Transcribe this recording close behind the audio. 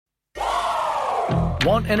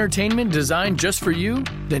Want entertainment designed just for you?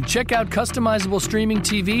 Then check out customizable streaming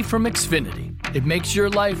TV from Xfinity. It makes your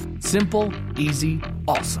life simple, easy,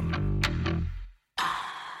 awesome.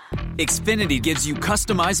 Xfinity gives you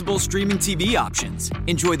customizable streaming TV options.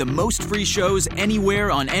 Enjoy the most free shows anywhere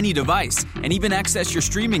on any device, and even access your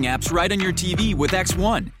streaming apps right on your TV with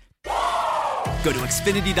X1. Go to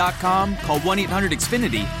Xfinity.com, call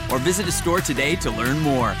 1-800-XFINITY, or visit a store today to learn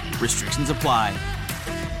more. Restrictions apply.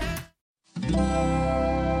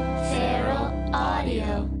 Feral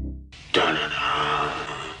Audio. Dun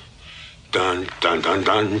dun dun dun dun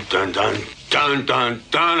dun dun dun dun dun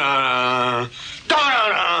dun.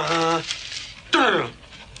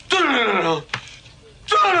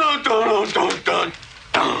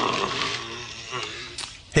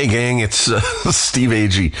 Hey gang, it's Steve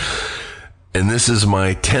Agee, and this is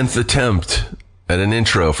my 10th attempt at an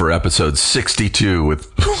intro for episode 62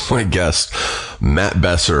 with my guest, Matt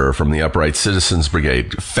Besser from the Upright Citizens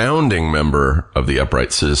Brigade, founding member of the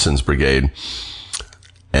Upright Citizens Brigade,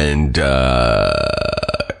 and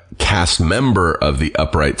cast member of the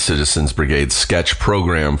Upright Citizens Brigade sketch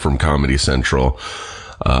program from Comedy Central.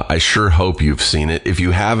 I sure hope you've seen it. If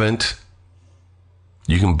you haven't,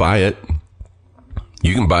 you can buy it.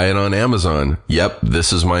 You can buy it on Amazon. Yep,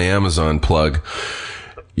 this is my Amazon plug.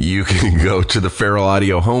 You can go to the Feral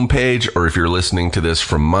Audio homepage, or if you're listening to this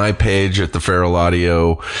from my page at the Feral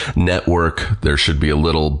Audio Network, there should be a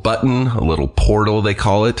little button, a little portal, they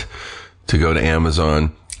call it, to go to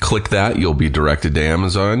Amazon. Click that. You'll be directed to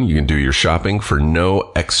Amazon. You can do your shopping for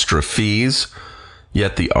no extra fees.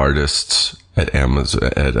 Yet the artists at Amazon,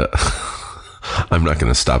 I'm not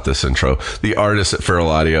going to stop this intro. The artists at Feral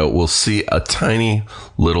Audio will see a tiny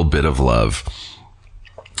little bit of love.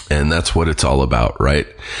 And that's what it's all about, right?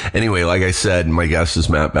 Anyway, like I said, my guest is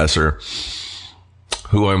Matt Besser,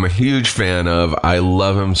 who I'm a huge fan of. I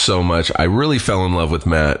love him so much. I really fell in love with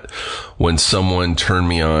Matt when someone turned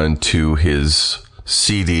me on to his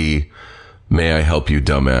CD, May I Help You,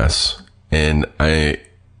 Dumbass? And I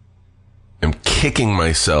am kicking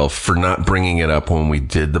myself for not bringing it up when we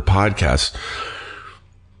did the podcast.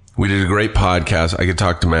 We did a great podcast. I could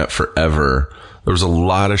talk to Matt forever. There was a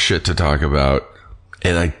lot of shit to talk about.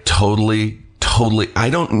 And I totally, I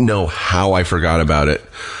don't know how I forgot about it.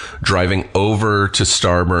 Driving over to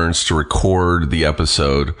Starburns to record the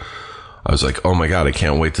episode, I was like, oh my God, I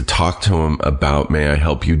can't wait to talk to him about May I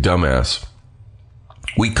Help You, Dumbass?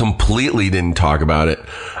 We completely didn't talk about it.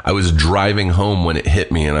 I was driving home when it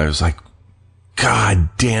hit me and I was like, God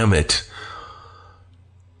damn it.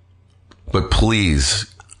 But please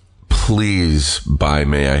buy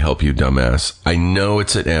May I Help You, Dumbass. I know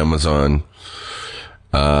it's at Amazon.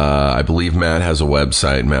 I believe Matt has a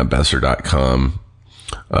website, mattbesser.com.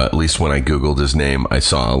 At least when I Googled his name, I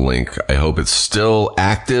saw a link. I hope it's still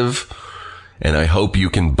active, and I hope you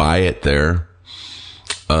can buy it there.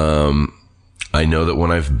 I know that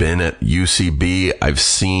when I've been at UCB, I've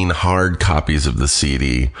seen hard copies of the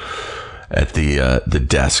CD at the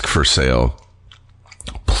desk for sale.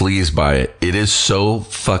 Please buy it. It is so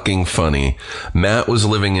fucking funny. Matt was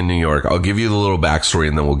living in New York. I'll give you the little backstory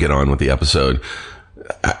and then we'll get on with the episode.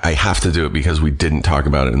 I have to do it because we didn't talk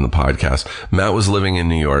about it in the podcast. Matt was living in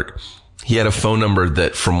New York. He had a phone number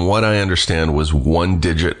that, from what I understand, was one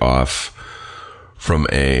digit off from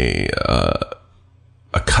a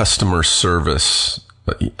customer service,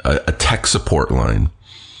 a tech support line.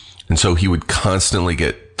 And so he would constantly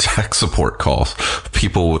get tech support calls,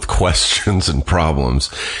 people with questions and problems.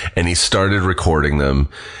 And he started recording them,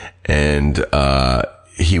 and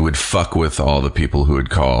he would fuck with all the people who would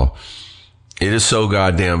call. It is so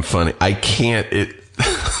goddamn funny. I can't,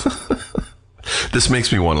 this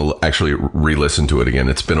makes me want to actually re-listen to it again.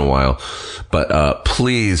 It's been a while, but,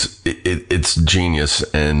 please, it's genius.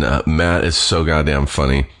 And, Matt is so goddamn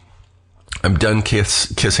funny. I'm done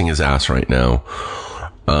kissing his ass right now.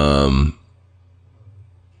 I'm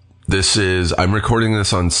recording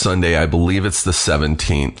this on Sunday. I believe it's the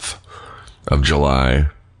 17th of July.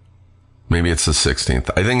 Maybe it's the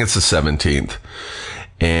 16th. I think it's the 17th.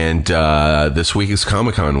 And this week is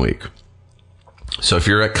Comic-Con week. So if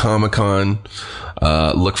you're at Comic-Con,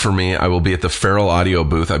 look for me. I will be at the Feral Audio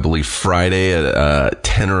booth, I believe Friday at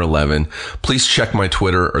 10 or 11. Please check my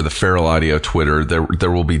Twitter or the Feral Audio Twitter.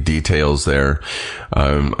 There will be details there.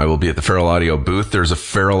 I will be at the Feral Audio booth. There's a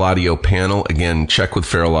Feral Audio panel. Again, check with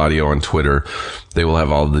Feral Audio on Twitter. They will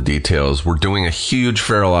have all the details. We're doing a huge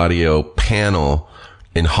Feral Audio panel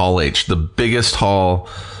in Hall H, the biggest hall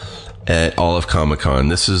at all of Comic-Con.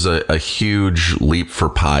 This is a huge leap for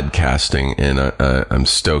podcasting, and I'm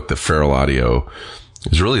stoked that Feral Audio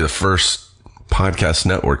is really the first podcast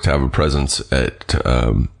network to have a presence at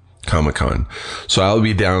Comic-Con. So I'll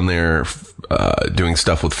be down there doing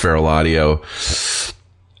stuff with Feral Audio.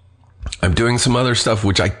 I'm doing some other stuff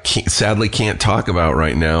which I sadly can't talk about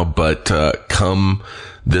right now, but come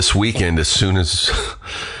this weekend, as soon as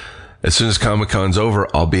Comic-Con's over,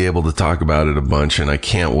 I'll be able to talk about it a bunch, and I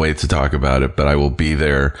can't wait to talk about it. But I will be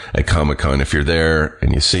there at Comic-Con. If you're there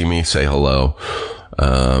and you see me, say hello.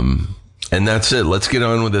 And that's it. Let's get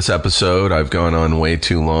on with this episode. I've gone on way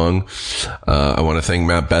too long. I want to thank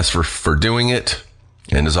Matt Best for doing it.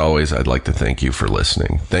 And as always, I'd like to thank you for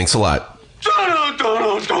listening. Thanks a lot.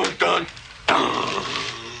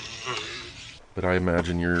 But I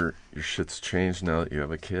imagine your shit's changed now that you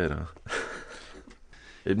have a kid, huh?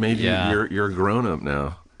 It made you're a grown up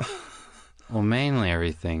now. Well, mainly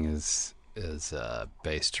everything is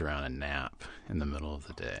based around a nap in the middle of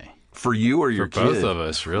the day. For you or your kid? For both of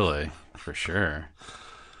us, really, for sure.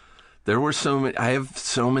 There were I have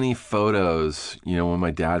so many photos. You know, when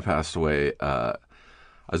my dad passed away, I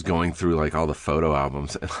was going through like all the photo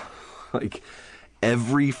albums, and like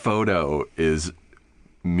every photo is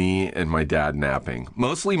me and my dad napping.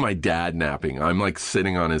 Mostly my dad napping. I'm like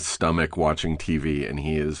sitting on his stomach watching TV, and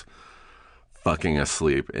he is fucking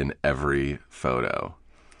asleep in every photo.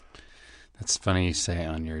 That's funny you say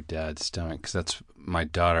on your dad's stomach, because that's my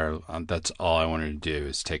daughter. That's all I want her to do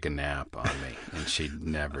is take a nap on me, and she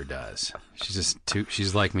never does. She's just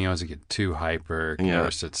she's like me. I always get too hyper, can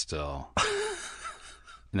never sit still.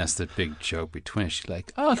 And that's the big joke between us. She's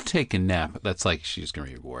like, I'll take a nap. That's like she's going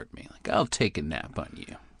to reward me. Like, I'll take a nap on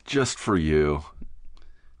you. Just for you.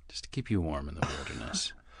 Just to keep you warm in the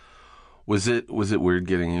wilderness. Was it weird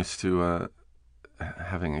getting used to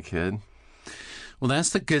having a kid? Well,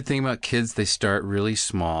 that's the good thing about kids. They start really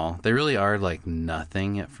small. They really are like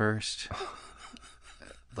nothing at first.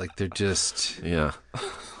 Like they're just... Yeah.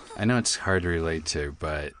 I know it's hard to relate to,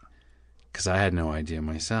 but... Because I had no idea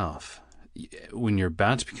myself. When you're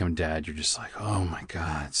about to become dad, you're just like, oh my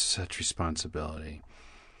God, it's such responsibility.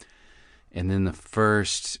 And then the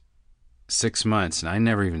first 6 months, and I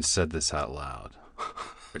never even said this out loud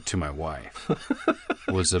to my wife,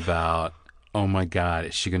 was about, oh my God,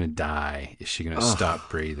 is she going to die? Is she going to stop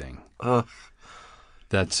breathing?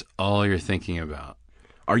 That's all you're thinking about.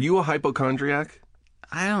 Are you a hypochondriac?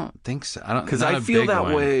 I don't think so. Because I feel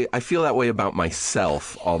that way. I feel that way about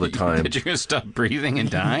myself all the time. That you're going to stop breathing and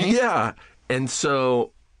dying? Yeah. And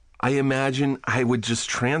so I imagine I would just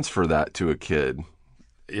transfer that to a kid.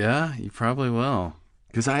 Yeah, you probably will.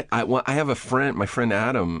 Because I have a friend, my friend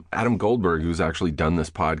Adam Goldberg, who's actually done this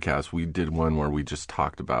podcast. We did one where we just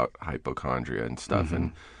talked about hypochondria and stuff. Mm-hmm.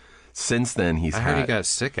 And since then, I heard he got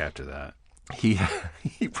sick after that. He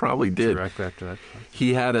probably did. Directly after that.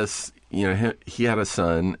 He had he had a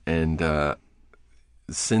son, and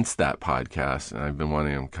since that podcast, and I've been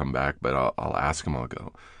wanting him to come back, but I'll ask him. I'll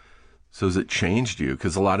go, so has it changed you?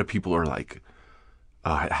 Because a lot of people are like,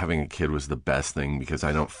 having a kid was the best thing because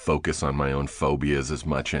I don't focus on my own phobias as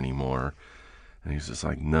much anymore. And he's just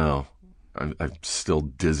like, no, I'm still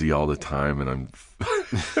dizzy all the time, and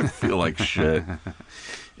I feel like shit.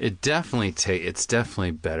 It's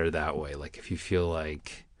definitely better that way. Like if you feel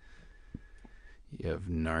like you have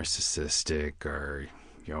narcissistic or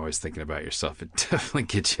you're always thinking about yourself, it definitely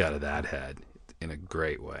gets you out of that head in a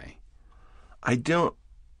great way. I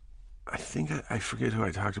think I forget who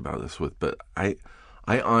I talked about this with, but I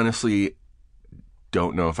honestly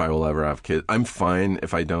don't know if I will ever have kids. I'm fine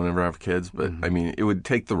if I don't ever have kids, but I mean, it would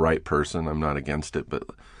take the right person. I'm not against it, but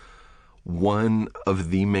one of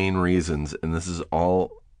the main reasons, and this is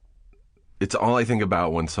it's all I think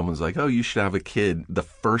about when someone's like, oh, you should have a kid. The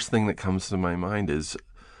first thing that comes to my mind is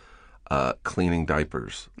cleaning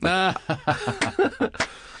diapers. Like,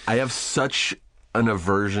 I have such an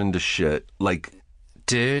aversion to shit. Like,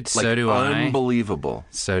 dude, so do I. Unbelievable.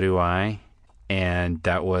 So do I. And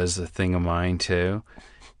that was a thing of mine too.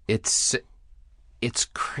 It's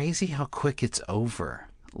crazy how quick it's over.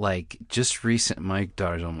 Like just my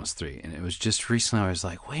daughter's almost 3, and it was just recently I was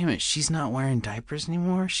like, wait a minute, she's not wearing diapers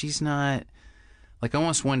anymore? She's not, like I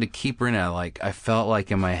almost wanted to keep her in it. Like I felt like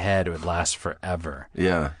in my head it would last forever.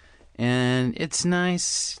 Yeah. And it's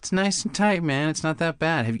nice and tight, man. It's not that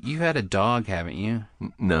bad. You had a dog, haven't you?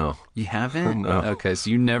 No. You haven't? No. Okay, so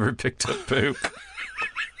you never picked up poop.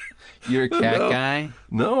 You're a cat guy?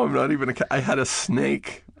 No, I'm not even a cat. I had a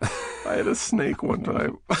snake. I had a snake one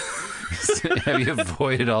time. Have you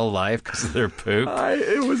avoided all life because of their poop?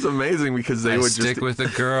 It was amazing because they would stick with a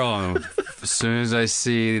girl, and as soon as I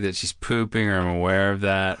see that she's pooping or I'm aware of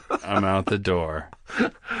that, I'm out the door.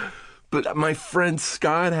 But my friend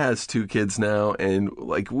Scott has 2 kids now, and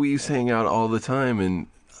like we used to hang out all the time. And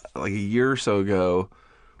like a year or so ago,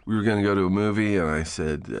 we were going to go to a movie, and I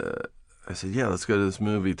said, yeah, let's go to this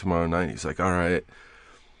movie tomorrow night. He's like, all right.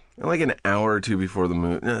 And like an hour or two before the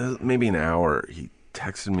movie, maybe an hour, he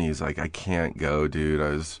texted me. He's like, I can't go, dude.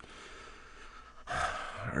 Or it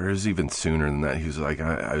was even sooner than that. He was like,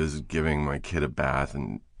 I was giving my kid a bath,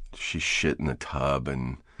 and she shit in the tub,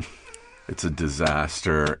 and it's a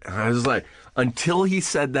disaster. And I was like, until he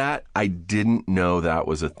said that, I didn't know that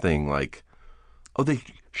was a thing. Like, oh, they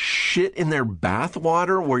shit in their bath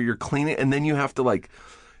water where you're cleaning, and then you have to like,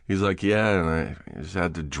 he's like, yeah, and I just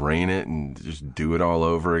had to drain it and just do it all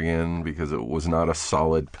over again because it was not a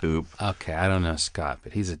solid poop. Okay, I don't know Scott,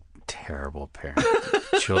 but he's a terrible parent.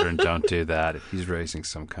 Children don't do that if he's raising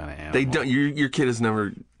some kind of animal. They don't. Your kid has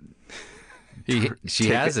never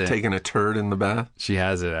taken a turd in the bath? She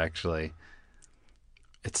has it, actually.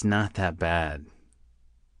 It's not that bad.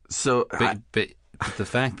 So, but the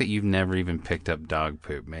fact that you've never even picked up dog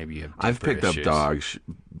poop, maybe you have I've picked issues. up dog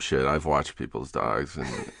shit. I've watched people's dogs, and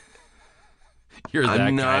You're that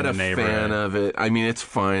I'm guy not in the a fan of it. I mean, it's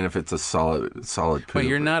fine if it's a solid poop. But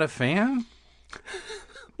you're not a fan?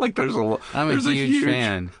 Like, I'm a huge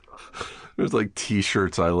fan. There's like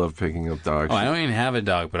T-shirts. I love picking up dog shit. I don't even have a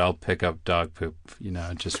dog, but I'll pick up dog poop,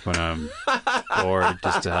 just when I'm bored,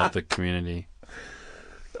 just to help the community.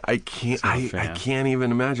 I can't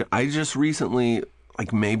even imagine. I just recently,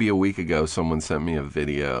 like maybe a week ago, someone sent me a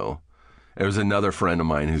video. It was another friend of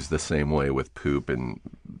mine who's the same way with poop and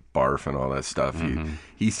barf and all that stuff. Mm-hmm.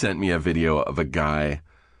 He sent me a video of a guy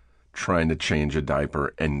trying to change a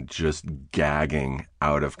diaper and just gagging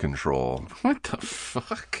out of control. What the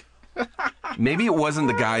fuck? Maybe it wasn't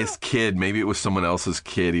the guy's kid. Maybe it was someone else's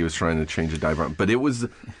kid he was trying to change a diaper on. But it was...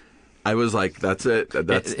 I was like, that's it.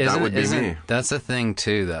 That would be me. That's the thing,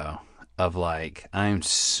 too, though, of like, I'm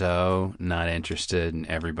so not interested in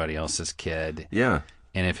everybody else's kid. Yeah.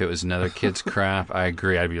 And if it was another kid's crap, I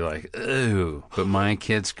agree. I'd be like, ooh. But my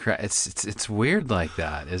kid's crap, it's weird like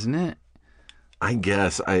that, isn't it? I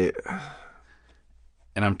guess. And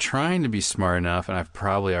I'm trying to be smart enough, and I've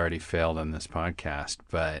probably already failed on this podcast,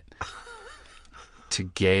 but to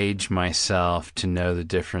gauge myself to know the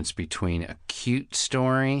difference between a cute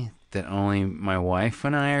story that only my wife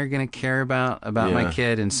and I are going to care about my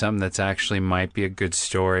kid, and something that's actually might be a good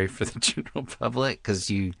story for the general public, because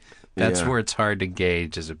that's where it's hard to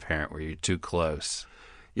gauge as a parent, where you're too close.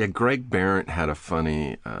 Yeah, Greg Behrendt had a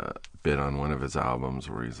funny bit on one of his albums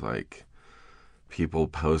where he's like, people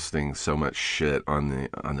posting so much shit on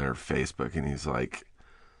their Facebook, and he's like,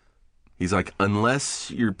 unless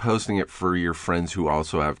you're posting it for your friends who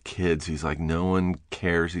also have kids, he's like, no one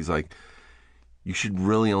cares. He's like, you should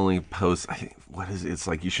really only post, it's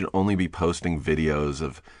like you should only be posting videos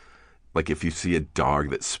of, like, if you see a dog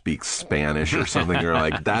that speaks Spanish or something, you're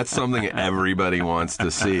like, that's something everybody wants to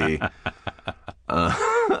see.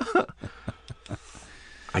 I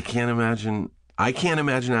can't imagine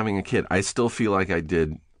having a kid. I still feel like I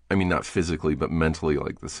did. I mean, not physically, but mentally,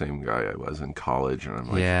 like the same guy I was in college. And I'm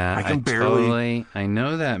like, I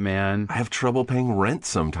know that, man. I have trouble paying rent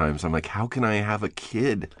sometimes. I'm like, how can I have a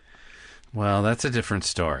kid? Well, that's a different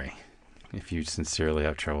story. If you sincerely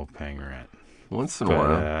have trouble paying rent. Once in a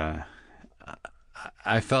while.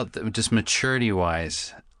 I felt that just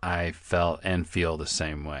maturity-wise, I felt and feel the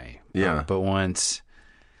same way. Yeah. But once...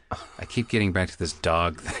 I keep getting back to this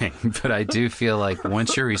dog thing, but I do feel like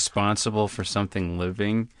once you're responsible for something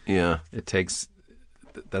living, it takes...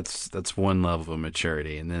 That's one level of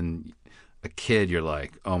maturity. And then a kid, you're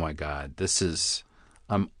like, oh my God, that's the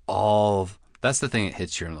thing that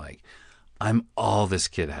hits you. And like, I'm all this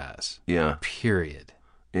kid has. Yeah. Period.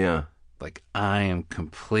 Yeah. Like, I am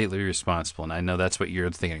completely responsible. And I know that's what you're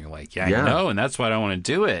thinking. You're like, I know, and that's why I don't want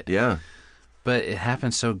to do it. Yeah. But it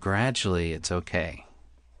happens so gradually, it's okay.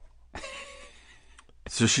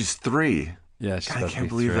 So she's 3. Yeah, she's God, I can't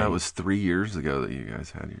believe that was 3 years ago that you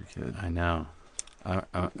guys had your kid. I know.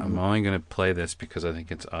 I'm only going to play this because I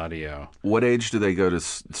think it's audio. What age do they go to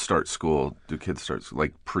start school? Do kids start,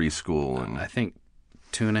 like, preschool? And I think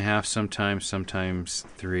 2.5 sometimes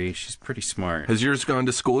 3. She's pretty smart. Has yours gone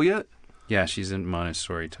to school yet? Yeah, she's in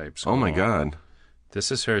Montessori type school. Oh, my God.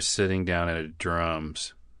 This is her sitting down at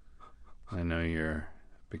drums. I know you're a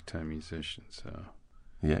big-time musician, so...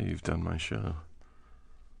 Yeah, you've done my show.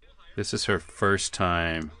 This is her first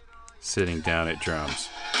time sitting down at drums.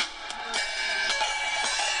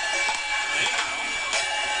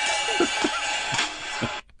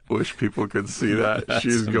 Wish people could see that. That's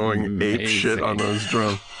She's going amazing. ape shit on those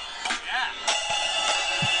drums.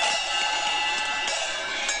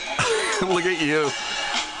 Look at you.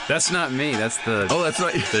 That's not me. That's the that's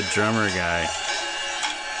not you. The drummer guy.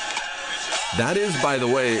 That is, by the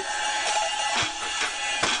way...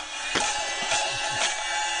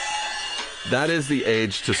 That is the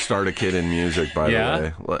age to start a kid in music, by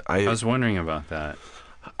the way. I was wondering about that.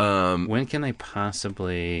 When can they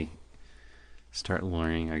possibly start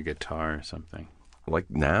learning a guitar or something? Like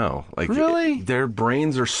now. Like really? Their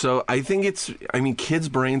brains are so... kids'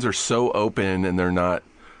 brains are so open and they're not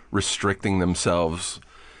restricting themselves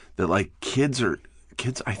that like kids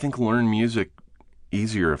I think learn music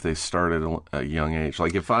easier if they start at a young age.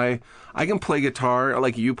 Like if I can play guitar,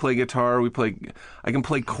 like you play guitar, I can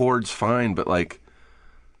play chords fine, but like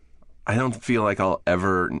I don't feel like I'll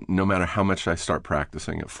ever, no matter how much I start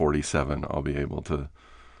practicing at 47, I'll be able to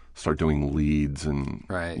start doing leads and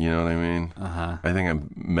you know what I mean? I think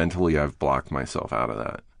I've blocked myself out of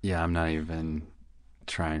that. Yeah, I'm not even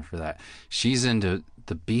trying for that. She's into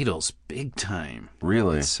the Beatles big time.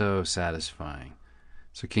 Really? It's so satisfying.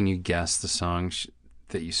 So can you guess the song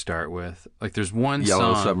that you start with? Like there's one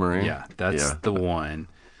Yellow song. Submarine? Yeah, that's the one.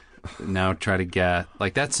 Now try to get,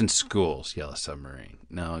 like that's in schools, Yellow Submarine.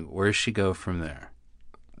 Now where does she go from there?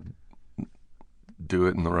 Do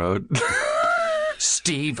It in the Road?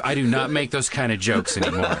 Steve, I do not make those kind of jokes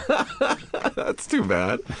anymore. That's too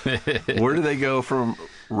bad. Where do they go from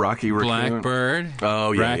Rocky Raccoon? Blackbird.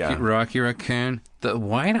 Oh, yeah, Rocky Raccoon. The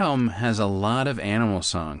White Album has a lot of animal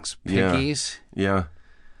songs. Piggies. Yeah.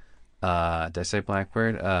 Did I say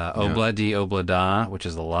Blackbird? Obla Di Obla Da, which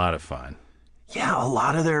is a lot of fun. Yeah, a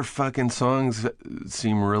lot of their fucking songs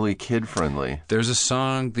seem really kid-friendly. There's a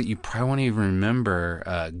song that you probably won't even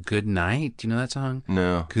remember, Good Night. Do you know that song?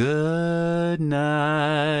 No. Good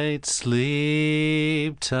night,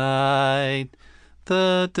 sleep tight.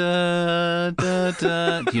 Da, da, da,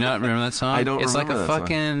 da. Do you not remember that song? I don't It's remember like a that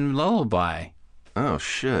fucking lullaby. Oh,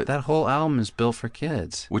 shit. That whole album is built for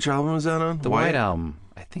kids. Which album is that on? The White Album.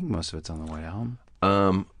 I think most of it's on the White Album.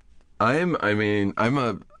 I'm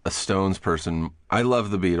a Stones person. I love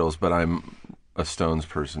the Beatles, but I'm a Stones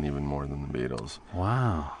person even more than the Beatles.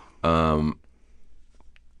 Wow.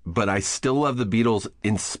 But I still love the Beatles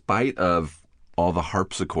in spite of all the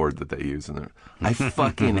harpsichord that they use in there. I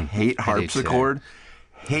fucking hate harpsichord.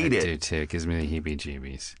 Hate it. I do too. It gives me the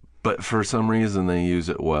heebie-jeebies. But for some reason they use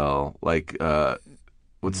it well. Like,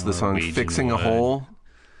 what's the song? Norwegian Fixing a Wood. Hole?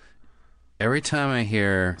 Every time I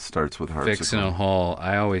hear Starts with harpsichord. Fixing a Hole,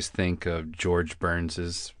 I always think of George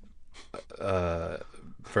Burns's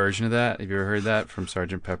version of that. Have you ever heard that from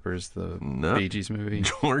Sgt. Pepper's, the Bee Gees movie?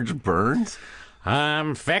 George Burns?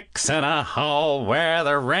 I'm fixing a hole where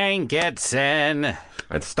the rain gets in.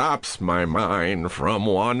 It stops my mind from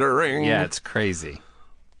wandering. Yeah, it's crazy.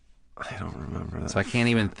 I don't remember that. So I can't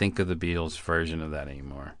even think of the Beatles version of that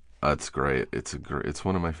anymore. That's great. It's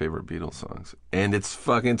one of my favorite Beatles songs. And it's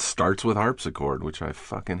fucking starts with harpsichord, which I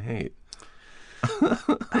fucking hate.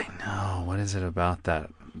 I know. What is it about that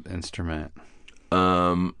instrument?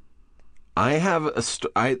 I have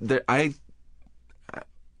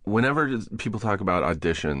whenever people talk about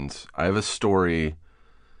auditions, I have a story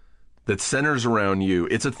that centers around you.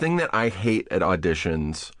 It's a thing that I hate at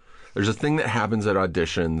auditions. There's a thing that happens at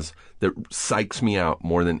auditions that psychs me out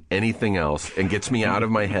more than anything else and gets me out of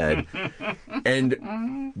my head.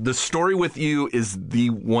 And the story with you is the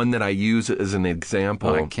one that I use as an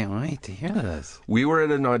example. Oh, I can't wait to hear this. We were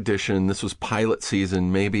at an audition. This was pilot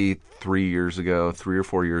season, maybe 3 or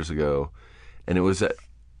 4 years ago. And it was at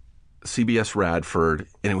CBS Radford.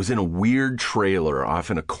 And it was in a weird trailer off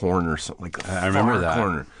in a corner. Like I remember that.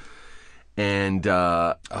 Corner. And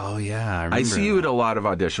oh yeah, I remember. I see you at a lot of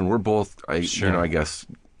audition. We're both, Sure. I guess,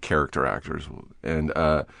 character actors.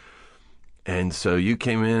 And so you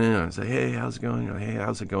came in and I was like, hey, how's it going? You're like, hey,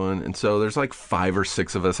 how's it going? And so there's like 5 or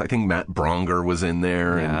 6 of us. I think Matt Bronger was in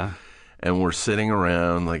there. Yeah. And we're sitting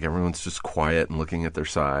around, like everyone's just quiet and looking at their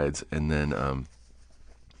sides. And then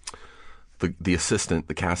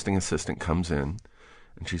the casting assistant comes in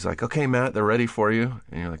and she's like, okay, Matt, they're ready for you.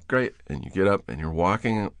 And you're like, great. And you get up and you're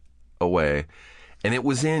walking away. And it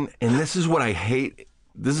was and this is what I hate.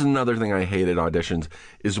 This is another thing I hate at auditions,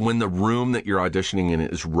 is when the room that you're auditioning in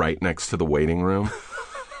is right next to the waiting room.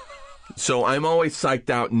 So I'm always psyched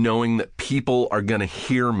out knowing that people are going to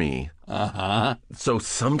hear me. Uh-huh. So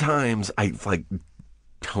sometimes I like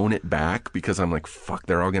tone it back because I'm like, fuck,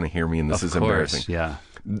 they're all going to hear me and this is embarrassing. Yeah.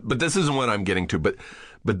 But this isn't what I'm getting to. But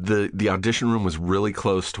the audition room was really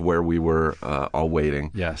close to where we were all waiting.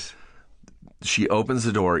 Yes. She opens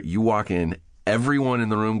the door. You walk in. Everyone in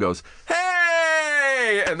the room goes,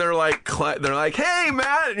 "Hey!" And they're like, "Hey,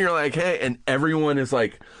 Matt!" And you're like, "Hey!" And everyone is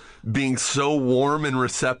like being so warm and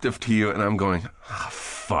receptive to you. And I'm going, "Oh,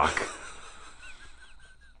 fuck."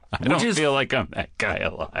 I don't feel like I'm that guy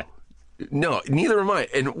a lot. No, neither am I.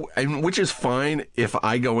 And which is fine if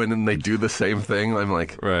I go in and they do the same thing. I'm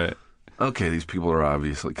like, right. okay, these people are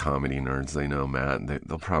obviously comedy nerds. They know Matt.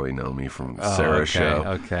 They'll probably know me from Sarah's show.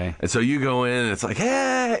 Okay. And so you go in, and it's like,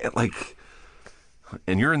 hey, like,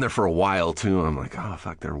 and you're in there for a while too. I'm like, oh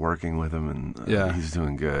fuck, they're working with him, and he's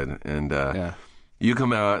doing good. And you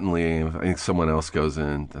come out and leave. I think someone else goes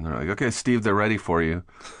in, and they're like, okay, Steve, they're ready for you.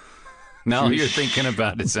 Now all you're thinking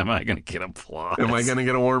about is, am I going to get applause? Am I going to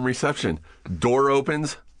get a warm reception? Door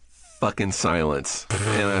opens, fucking silence.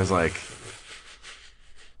 And I was like,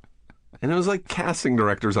 and it was like casting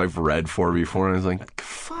directors I've read for before. And I was like,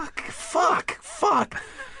 fuck.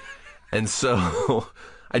 And so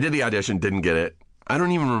I did the audition, didn't get it. I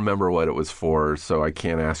don't even remember what it was for, so I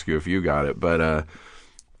can't ask you if you got it. But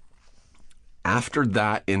after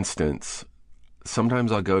that instance,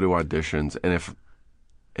 sometimes I'll go to auditions, and if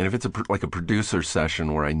it's like a producer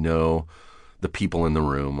session where I know the people in the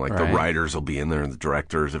room, like the writers will be in there and the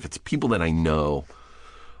directors, if it's people that I know,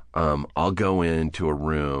 I'll go into a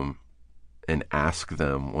room and ask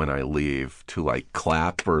them when I leave to like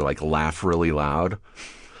clap or like laugh really loud.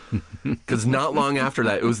 Because not long after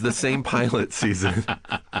that, it was the same pilot season.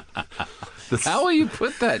 How will you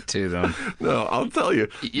put that to them? No, I'll tell you.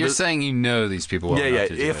 You're saying you know these people well enough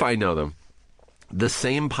to do if it. I know them. The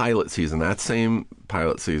same pilot season,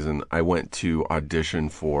 I went to audition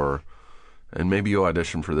for, and maybe you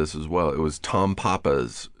auditioned for this as well. It was Tom Papa,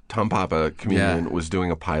 comedian, was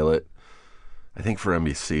doing a pilot, I think for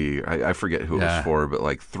NBC. I forget who it was for, but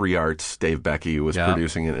like 3 Arts, Dave Becky was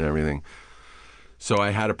producing it and everything. So I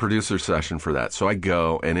had a producer session for that. So I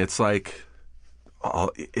go, and it's like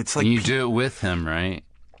you do it with him, right?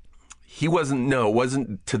 He wasn't, it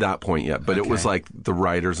wasn't to that point yet, but it was like the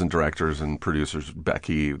writers and directors and producers,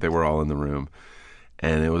 Becky, they were all in the room.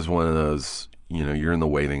 And it was one of those, you're in the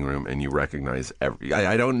waiting room and you recognize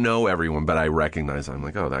I don't know everyone, but I recognize, I'm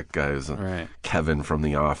like, oh, that guy is Kevin from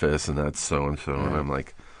The Office, and that's so-and-so. And I'm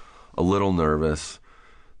like a little nervous.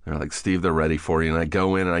 They're like, Steve, they're ready for you. And I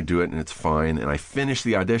go in and I do it and it's fine. And I finish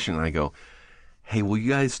the audition and I go, hey, will you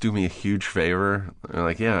guys do me a huge favor? And they're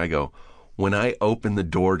like, yeah. I go, when I open the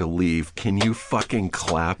door to leave, can you fucking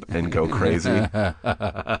clap and go crazy?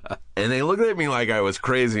 And they looked at me like I was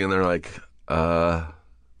crazy, and they're like,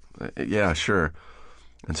 yeah, sure.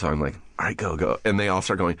 And so I'm like, all right, go. And they all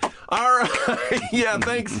start going, all right, yeah,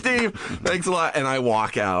 thanks, Steve. Thanks a lot. And I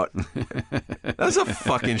walk out. That's a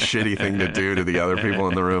fucking shitty thing to do to the other people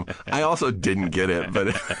in the room. I also didn't get it,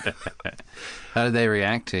 but... How did they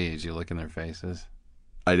react to you? Did you look in their faces?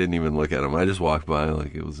 I didn't even look at them. I just walked by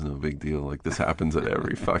like it was no big deal. Like, this happens at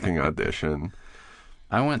every fucking audition.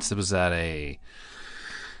 I once was at a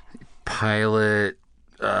pilot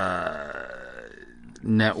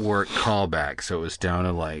network callback, so it was down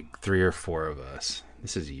to like 3 or 4 of us.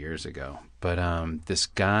 This is years ago. But this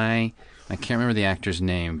guy, I can't remember the actor's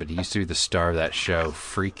name, but he used to be the star of that show,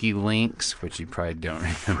 Freaky Links, which you probably don't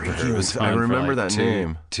remember. It was I remember that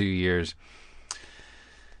name. 2 years.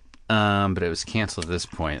 But it was canceled at this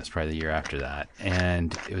point. It was probably the year after that.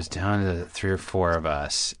 And it was down to 3 or 4 of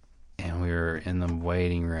us, and we were in the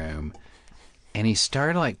waiting room. And he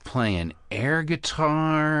started like playing air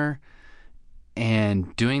guitar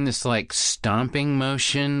and doing this like stomping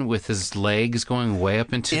motion with his legs going way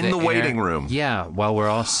up into the waiting room. Yeah, while we're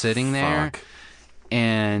all sitting there. Fuck.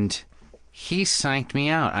 And he psyched me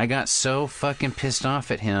out. I got so fucking pissed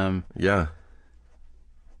off at him. Yeah.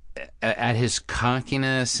 At his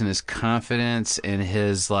cockiness and his confidence and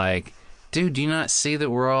his like, dude, do you not see that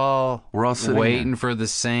we're all waiting for the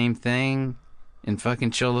same thing and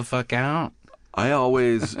fucking chill the fuck out? I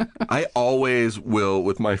always will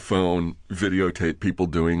with my phone videotape people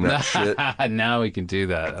doing that shit. Now we can do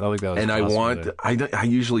that. I don't think that was And I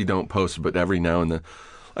usually don't post, but every now and then,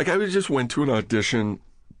 like I just went to an audition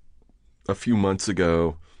a few months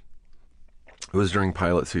ago. It was during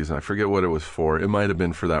pilot season. I forget what it was for. It might have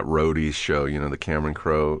been for that Roadies show, the Cameron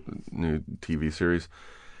Crowe new TV series.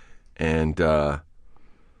 And,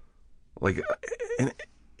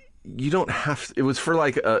 you don't have to, it was for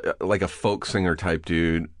like a folk singer type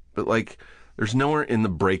dude, but like there's nowhere in the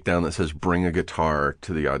breakdown that says bring a guitar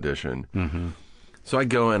to the audition. Mm-hmm. So I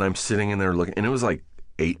go and I'm sitting in there looking, and it was like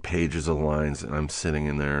 8 pages of lines, and I'm sitting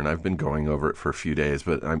in there and I've been going over it for a few days,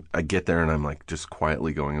 but I get there and I'm like just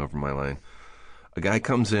quietly going over my line. A guy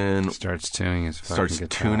comes in, starts tuning his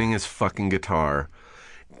fucking guitar.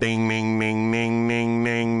 Ding, ding, ding, ding,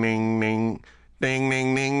 ding, ding, ding, ding, ding, ding,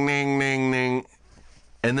 ding, ding, ding, ding.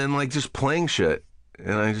 And then like just playing shit.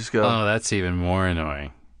 And I just go, oh, that's even more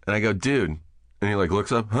annoying. And I go, dude. And he like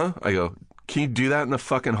looks up, huh? I go, can you do that in the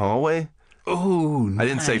fucking hallway? Oh, nice. I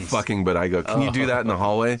didn't say fucking, but I go, can you do that in the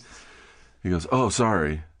hallway? He goes, oh,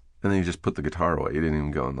 sorry. And then you just put the guitar away. You didn't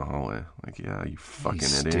even go in the hallway. Like, yeah, you fucking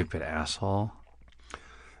idiot. Stupid asshole.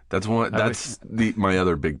 That's my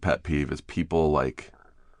other big pet peeve is people like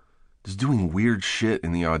just doing weird shit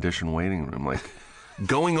in the audition waiting room, like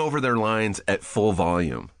going over their lines at full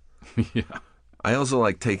volume. Yeah. I also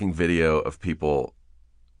like taking video of people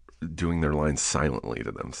doing their lines silently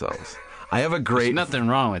to themselves. I have a great... There's nothing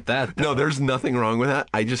wrong with that, though. No, there's nothing wrong with that.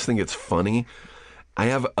 I just think it's funny. I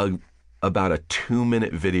have about a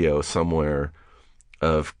 2-minute video somewhere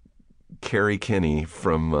of Carrie Kinney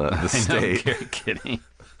from the state. Carrie Kinney.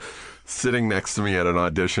 Sitting next to me at an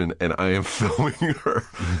audition, and I am filming her,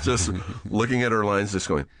 just looking at her lines, just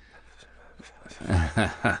going...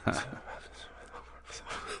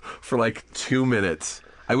 for like 2 minutes.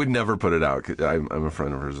 I would never put it out. I'm a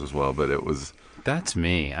friend of hers as well, but it was... That's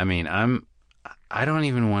me. I mean, I don't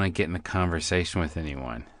even want to get in a conversation with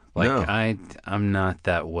anyone. Like, No. I'm not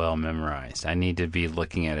that well memorized. I need to be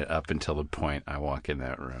looking at it up until the point I walk in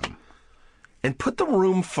that room. And put the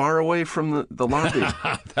room far away from the lobby.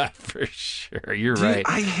 That for sure. You're Dude, right.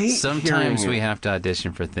 I hate Sometimes hearing we it. have to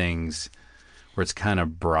audition for things where it's kind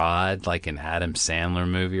of broad, like an Adam Sandler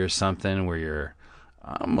movie or something, where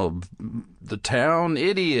I'm the town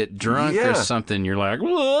idiot drunk Yeah. or something. You're like,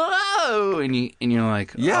 whoa, and you're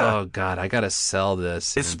like, Yeah. oh God, I gotta sell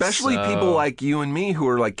this. And Especially so- people like you and me who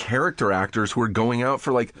are like character actors who are going out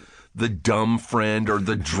for like the dumb friend or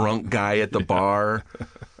the drunk guy at the bar.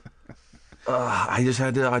 I just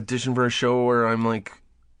had to audition for a show where I'm like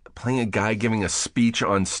playing a guy giving a speech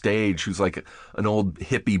on stage who's like an old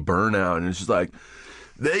hippie burnout, and it's just like,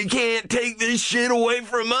 they can't take this shit away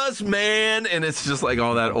from us, man. And it's just like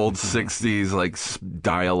all that old 60s like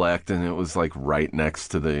dialect, and it was like right next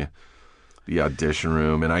to the audition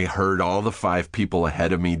room, and I heard all the 5 people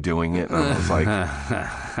ahead of me doing it, and I was like,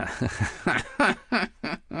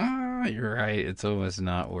 You're right. It's almost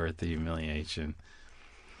not worth the humiliation.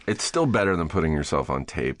 it's still better than putting yourself on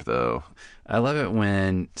tape, though. I love it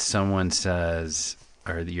when someone says,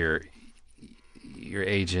 or your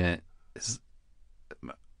agent is.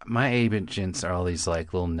 My agents are all these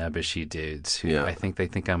like little nebbishy dudes who Yeah. I think they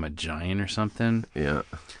think I'm a giant or something. Yeah.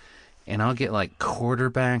 And I'll get like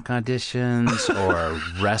quarterback auditions or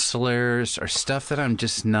wrestlers or stuff that I'm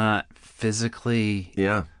just not physically.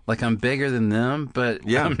 Yeah. Like I'm bigger than them, but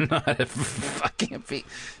Yeah. I'm not a fucking.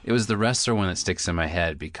 It was the wrestler one that sticks in my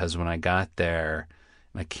head because when I got there,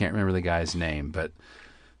 I can't remember the guy's name, but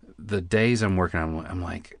the days I'm working on, I'm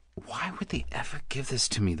like, why would they ever give this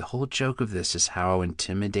to me? The whole joke of this is how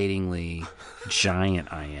intimidatingly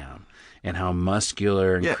giant I am and how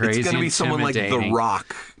muscular and Yeah, crazy. it's going to be someone like The intimidating.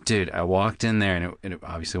 Rock. Dude, I walked in there and it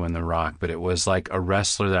obviously wasn't The Rock, but it was like a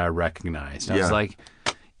wrestler that I recognized. I was Yeah. like,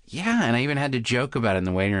 yeah, and I even had to joke about it in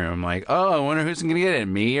the waiting room. I'm like, oh, I wonder who's going to get it,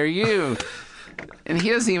 me or you? And he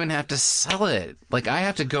doesn't even have to sell it. Like, I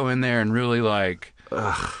have to go in there and really like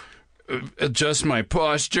adjust my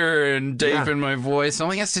posture and deepen my voice. All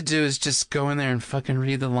he has to do is just go in there and fucking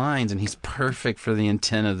read the lines, and he's perfect for the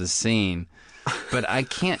intent of the scene. But I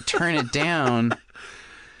can't turn it down.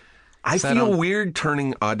 I So I feel don't- weird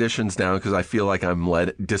turning auditions down because I feel like I'm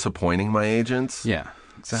disappointing my agents. Yeah,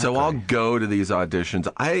 exactly. So I'll go to these auditions.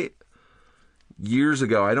 Years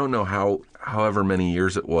ago, I don't know however many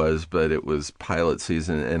years it was, but it was pilot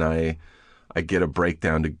season, and I get a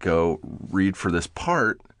breakdown to go read for this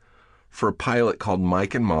part for a pilot called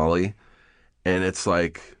Mike and Molly, and it's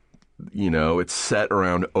like, you know, it's set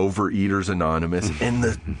around Overeaters Anonymous, and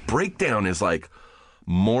the breakdown is like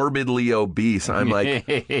morbidly obese. I'm like,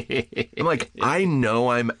 I know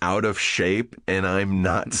I'm out of shape and I'm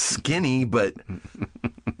not skinny, but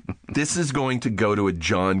this is going to go to a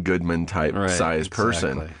John Goodman type size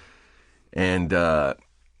person. Exactly. And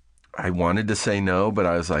I wanted to say no, but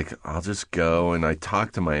I was like, I'll just go. And I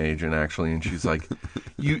talked to my agent actually, and she's like,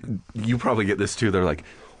 you probably get this too. They're like,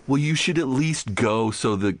 well, you should at least go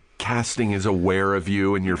so the casting is aware of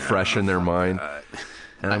you and you're fresh in their mind.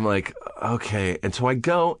 And I'm like, okay. And so I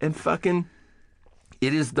go, and fucking,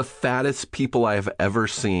 it is the fattest people I have ever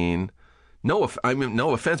seen. No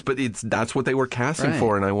offense, but that's what they were casting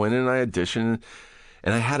for. And I went in and I auditioned,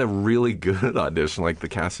 and I had a really good audition. Like, the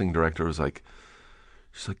casting director was like,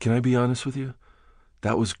 she's like, can I be honest with you?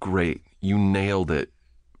 That was great. You nailed it.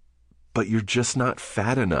 But you're just not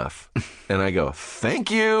fat enough. And I go,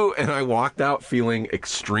 thank you. And I walked out feeling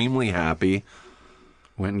extremely happy.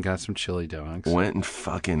 Went and got some chili dogs. Went and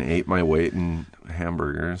fucking ate my weight in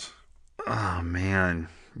hamburgers. Oh, man.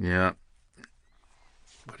 Yeah.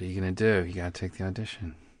 What are you going to do? You got to take the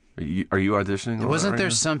audition. Are you auditioning? a lot Wasn't right there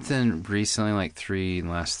now? something recently, like in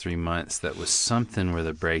the last 3 months, that was something where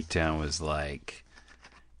the breakdown was like,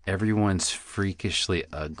 everyone's freakishly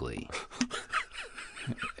ugly.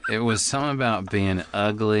 It was something about being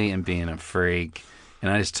ugly and being a freak. And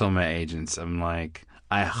I just told my agents, I'm like,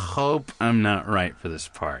 I hope I'm not right for this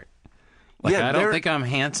part. Like, I don't think I'm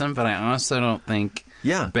handsome, but I also don't think,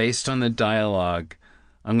 based on the dialogue,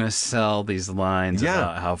 I'm going to sell these lines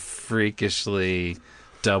about how freakishly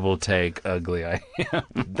double take ugly I am.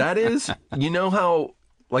 That is, you know how,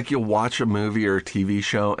 like, you'll watch a movie or a TV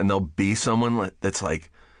show and there'll be someone that's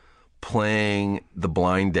like playing the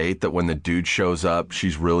blind date that when the dude shows up,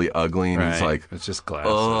 she's really ugly and he's like, it's just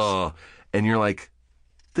glasses. Oh, and you're like,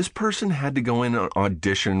 this person had to go in and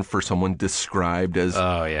audition for someone described as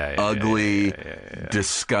ugly,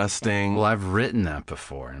 disgusting. Well, I've written that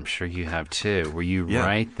before, and I'm sure you have too, where you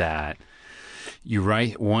write that. You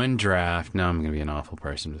write one draft. No, I'm going to be an awful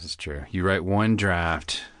person. This is true. You write one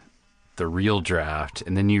draft, the real draft,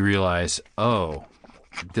 and then you realize, oh,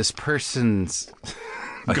 this person's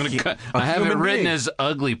going to cut. I have it written as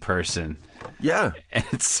ugly person. Yeah. And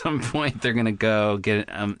at some point, they're going to go get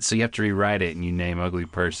it. So you have to rewrite it, and you name ugly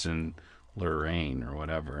person Lorraine or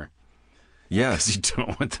whatever. Yes. Because you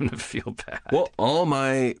don't want them to feel bad. Well, all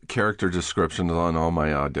my character descriptions on all my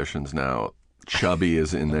auditions now, chubby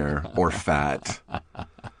is in there or fat.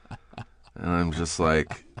 And I'm just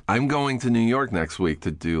like, I'm going to New York next week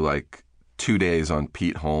to do like 2 days on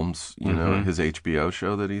Pete Holmes, you know, his HBO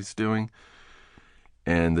show that he's doing.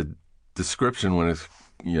 And the description when it's,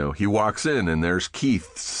 you know, he walks in and there's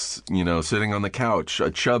Keith, you know, sitting on the couch,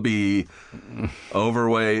 a chubby,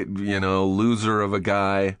 overweight, you know, loser of a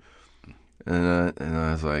guy. And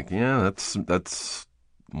I was like, yeah, that's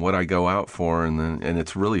what I go out for. And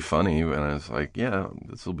it's really funny. And I was like, yeah,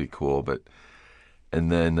 this will be cool.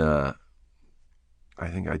 And then I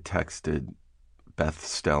think I texted Beth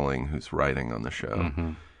Stelling, who's writing on the show.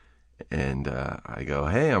 And I go,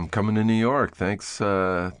 hey, I'm coming to New York. Thanks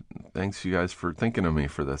you guys for thinking of me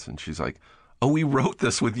for this. And she's like, oh, we wrote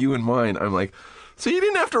this with you in mind. I'm like, so you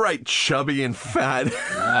didn't have to write chubby and fat.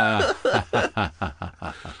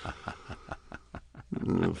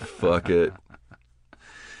 Oh, fuck it.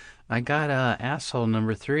 I got asshole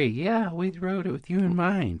number 3. Yeah, we wrote it with you in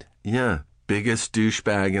mind. Yeah, biggest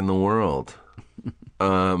douchebag in the world.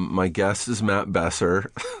 My guest is Matt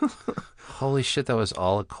Besser. Holy shit, that was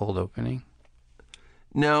all a cold opening?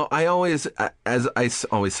 No, I always say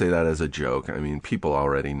that as a joke. I mean, people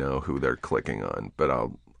already know who they're clicking on, but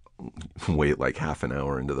I'll wait like half an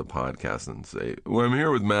hour into the podcast and say, well, I'm here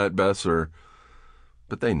with Matt Besser.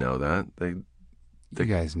 But they know that. You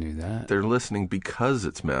guys knew that. They're listening because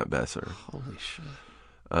it's Matt Besser. Holy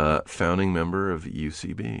shit. Founding member of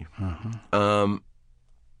UCB.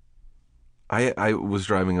 I was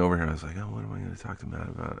driving over here. I was like, oh, what am I going to talk to Matt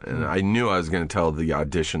about? And I knew I was going to tell the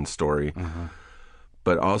audition story.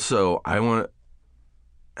 But also,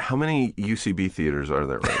 how many UCB theaters are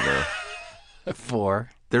there right now? 4.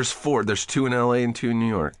 There's 4. There's 2 in LA and 2 in New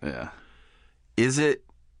York. Yeah. Is it,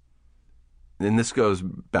 and this goes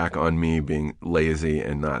back on me being lazy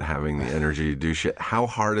and not having the energy to do shit. How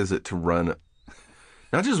hard is it to run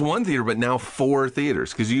not just one theater, but now 4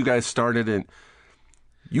 theaters? Because you guys started in,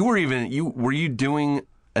 were you doing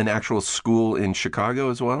an actual school in Chicago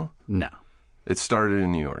as well? No. It started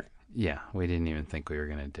in New York. Yeah, we didn't even think we were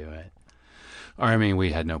going to do it. Or, I mean,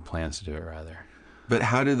 we had no plans to do it, rather. But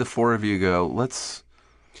how did the 4 of you go, let's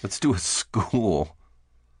do a school?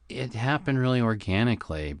 It happened really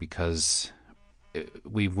organically because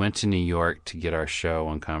we went to New York to get our show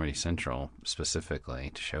on Comedy Central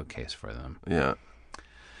specifically to showcase for them. Yeah.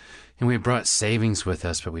 And we brought savings with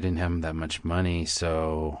us, but we didn't have that much money.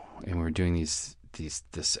 And we were doing this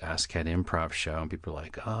ASCAD improv show, and people were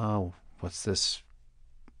like, oh, what's this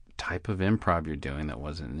type of improv you're doing that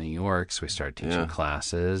wasn't in New York? So we started teaching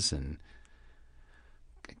classes, and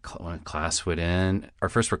when a class would end, or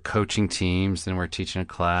first we're coaching teams, then we're teaching a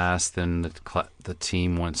class, then the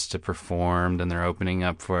team wants to perform, then they're opening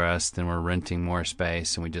up for us, then we're renting more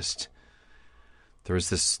space, and there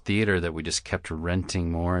was this theater that we just kept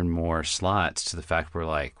renting more and more slots to the fact we're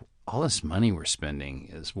like, all this money we're spending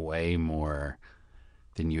is way more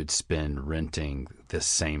than you'd spend renting this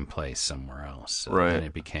same place somewhere else. So then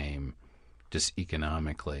it became just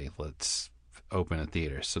economically, let's open a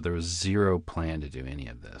theater. So there was zero plan to do any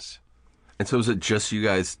of this. And so was it just you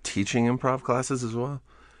guys teaching improv classes as well?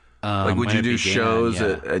 Like would you do shows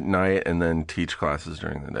at night and then teach classes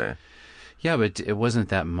during the day? Yeah, but it wasn't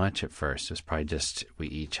that much at first. It was probably just we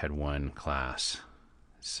each had one class.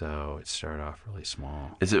 So it started off really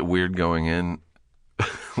small. Is it weird going in,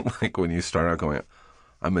 like when you start out going,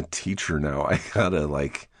 I'm a teacher now, I gotta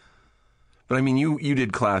like... But I mean, you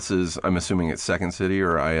did classes, I'm assuming at Second City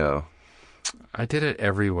or IO? I did it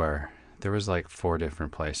everywhere. There was like 4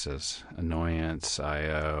 different places: Annoyance,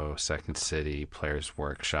 IO, Second City, Players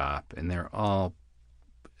Workshop, and they're all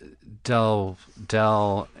Dell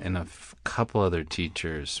and a couple other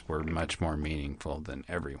teachers were much more meaningful than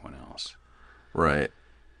everyone else. Right.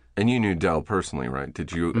 And you knew Dell personally, right?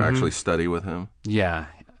 Did you actually study with him? Yeah.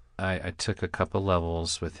 I took a couple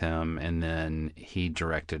levels with him, and then he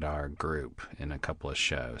directed our group in a couple of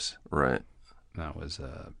shows. Right. That was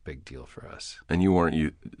a big deal for us. And you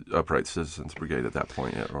weren't Upright Citizens Brigade at that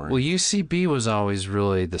point yet, or? Well, UCB was always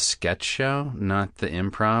really the sketch show, not the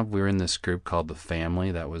improv. We were in this group called The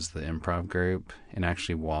Family. That was the improv group. And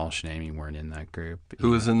actually, Walsh and Amy weren't in that group.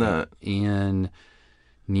 Who was in that? Ian,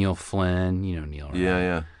 Neil Flynn, you know Neil, right?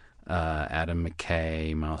 Yeah. Adam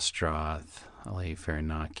McKay, Miles Stroth, Ali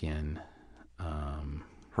Farinakian.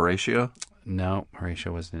 Horatio? No,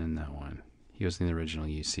 Horatio wasn't in that one. He was in the original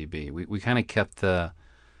UCB. We kind of kept the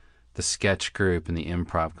sketch group and the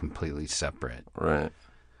improv completely separate. Right.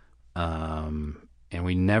 And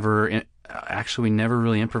we never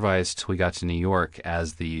really improvised till we got to New York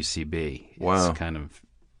as the UCB. Wow. It's kind of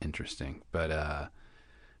interesting, but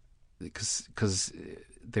because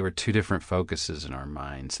they were 2 different focuses in our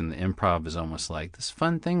minds, and the improv is almost like this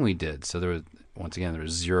fun thing we did. So there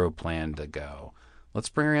was 0 plan to go. Let's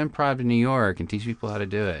bring our improv to New York and teach people how to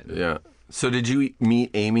do it. Yeah. So did you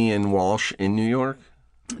meet Amy and Walsh in New York?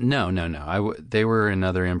 No. They were in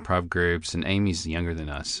other improv groups, and Amy's younger than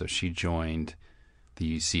us, so she joined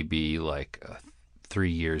the UCB like 3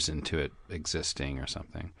 years into it existing or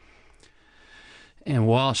something. And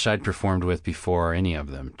Walsh I'd performed with before any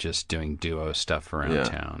of them, just doing duo stuff around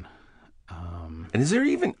town. And is there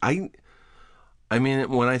even... I mean,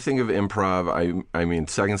 when I think of improv, I mean,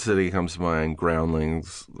 Second City comes to mind,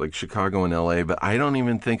 Groundlings, like Chicago and LA, but I don't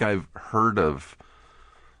even think I've heard of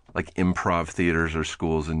like improv theaters or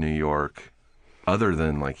schools in New York other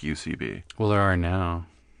than like UCB. Well, there are now.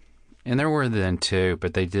 And there were then too,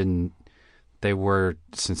 but they were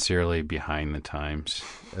sincerely behind the times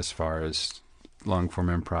as far as long form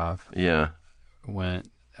improv went.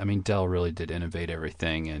 I mean, Dell really did innovate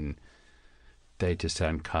everything, and they just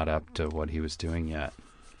hadn't caught up to what he was doing yet.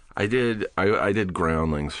 I did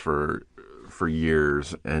Groundlings for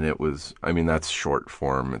years, and it was, I mean, that's short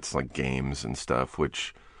form. It's like games and stuff,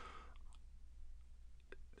 which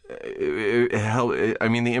it helped. I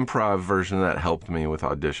mean, the improv version of that helped me with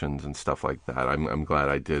auditions and stuff like that. I'm glad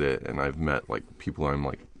I did it, and I've met like people I'm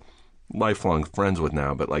like lifelong friends with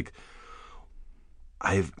now. But like,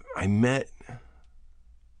 I met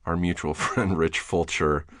our mutual friend Rich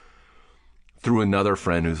Fulcher through another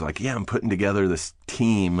friend who's like, yeah, I'm putting together this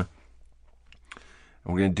team, and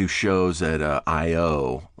we're going to do shows at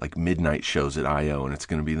I.O., like midnight shows at I.O., and it's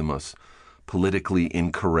going to be the most politically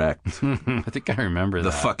incorrect. I think I remember that.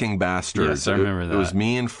 The fucking bastards. Yes, I remember that. It was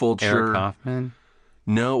me and Fulcher. Eric Kaufman?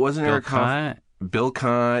 No, it wasn't Bill Eric Kaufman. Bill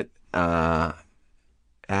Cott, Abby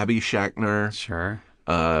Shackner. Sure.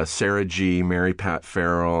 Sarah G., Mary Pat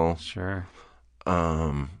Farrell. Sure.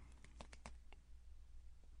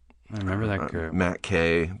 I remember that group. Matt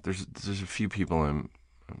Kay. There's a few people I'm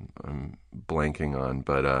blanking on,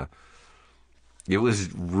 but it was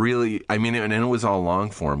really, I mean, and it was all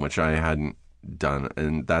long form, which I hadn't done,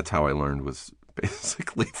 and that's how I learned, was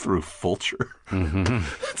basically through Fulcher. Mm-hmm.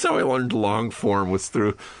 That's how I learned long form, was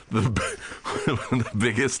through one of the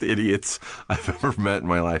biggest idiots I've ever met in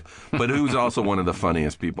my life, but who's also one of the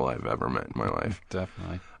funniest people I've ever met in my life.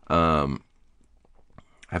 Definitely. I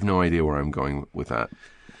have no idea where I'm going with that.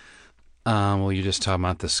 Well, you're just talking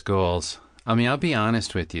about the schools. I mean, I'll be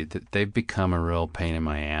honest with you, they've become a real pain in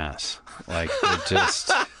my ass. Like, they're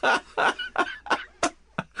just...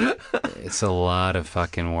 it's a lot of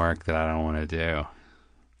fucking work that I don't want to do.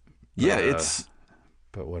 Yeah,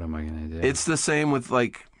 But what am I going to do? It's the same with,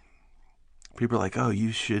 like, people are like, oh,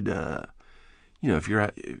 you should, if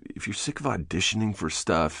you're sick of auditioning for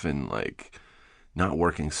stuff and, like, not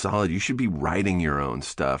working solid, you should be writing your own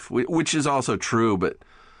stuff, which is also true, but...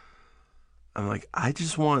 I'm like, I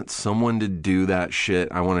just want someone to do that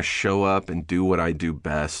shit. I want to show up and do what I do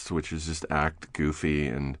best, which is just act goofy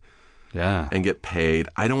and get paid.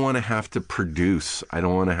 I don't want to have to produce. I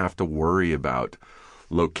don't want to have to worry about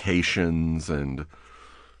locations and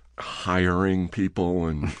hiring people.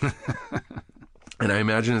 And and I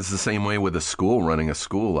imagine it's the same way with a school, running a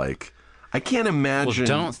school. Like, I can't imagine. Well,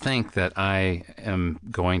 don't think that I am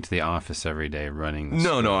going to the office every day running the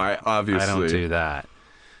school. No, I obviously... I don't do that.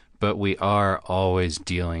 But we are always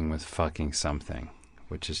dealing with fucking something,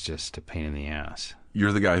 which is just a pain in the ass.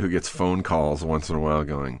 You're the guy who gets phone calls once in a while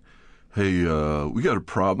going, hey, we got a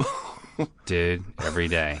problem. Dude, every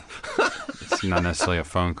day. It's It's not necessarily a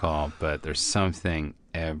phone call, but there's something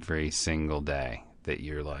every single day that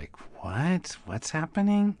you're like, what? What's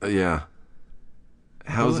happening? Yeah.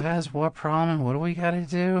 Who has what problem? What do we got to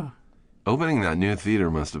do? Opening that new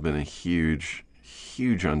theater must have been a huge,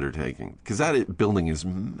 huge undertaking. Because that building is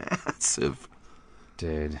massive.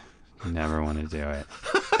 Dude, you never want to do it.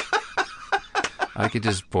 I could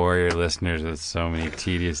just bore your listeners with so many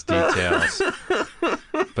tedious details.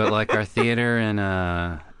 But like our theater in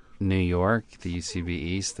New York, the UCB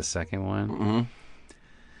East, the second one,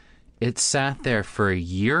 it sat there for a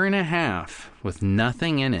year and a half with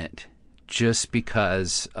nothing in it just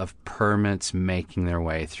because of permits making their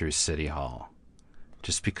way through City Hall.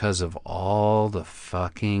 Just because of all the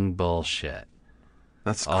fucking bullshit.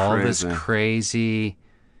 That's crazy. All this crazy...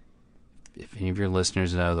 If any of your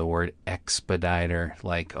listeners know the word expediter,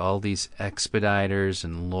 like all these expediters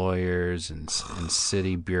and lawyers and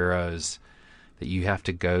city bureaus that you have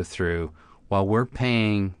to go through while we're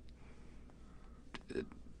paying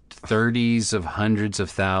 30s of hundreds of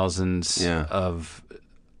thousands of,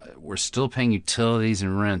 we're still paying utilities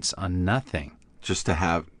and rents on nothing. Just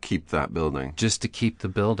to keep that building. Just to keep the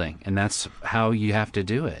building. And that's how you have to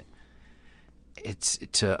do it. It's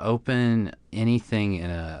to open anything in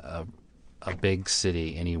a big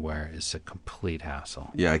city anywhere is a complete hassle.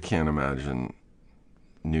 Yeah, I can't imagine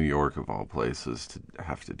New York, of all places, to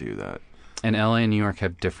have to do that. And LA and New York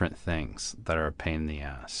have different things that are a pain in the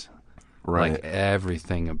ass. Right. Like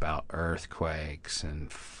everything about earthquakes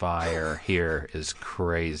and fire here is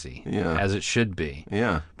crazy. Yeah. As it should be.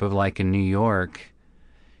 Yeah. But like in New York,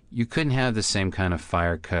 you couldn't have the same kind of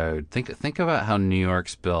fire code. Think about how New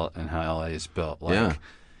York's built and how LA is built. Like,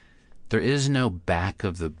 there is no back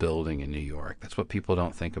of the building in New York. That's what people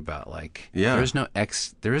don't think about. Like, there is no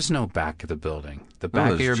back of the building. The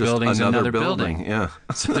back of your building's another building. Yeah.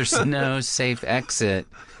 So there's no safe exit.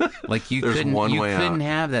 Like you couldn't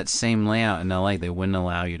have that same layout in LA. They wouldn't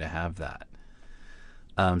allow you to have that.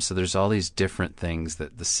 So there's all these different things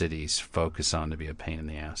that the cities focus on to be a pain in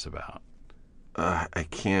the ass about. I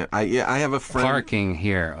can't. I have a friend. Parking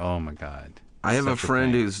here. Oh my God. I have a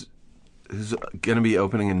friend who's going to be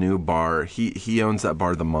opening a new bar. He owns that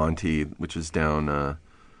bar, the Monty, which is down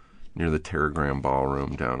near the Terragram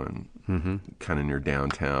Ballroom down in kind of near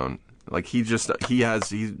downtown. Like he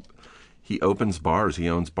opens bars. He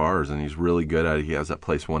owns bars, and he's really good at it. He has that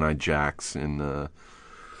place One Eye Jack's in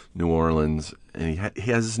New Orleans, and he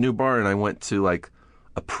has this new bar. And I went to like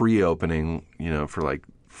a pre-opening, for like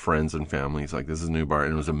friends and family. He's like, this is a new bar,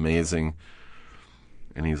 and it was amazing.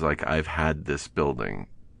 And he's like, I've had this building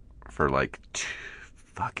for like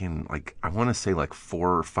I want to say like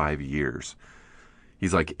 4 or 5 years.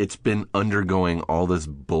 He's like, it's been undergoing all this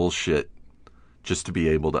bullshit just to be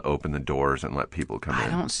able to open the doors and let people come in. I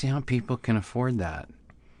don't see how people can afford that.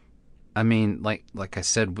 I mean, like I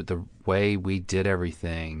said, with the way we did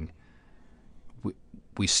everything,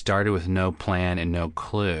 we started with no plan and no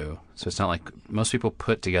clue. So it's not like most people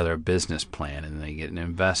put together a business plan and they get an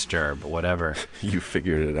investor, but whatever. You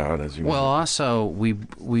figured it out as you went. Well, also, we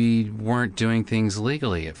weren't doing things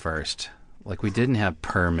legally at first. Like, we didn't have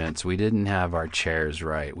permits. We didn't have our chairs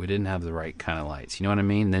right. We didn't have the right kind of lights. You know what I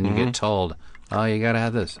mean? Then you get told, oh, you got to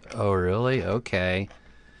have this. Oh, really? Okay.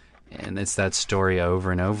 And it's that story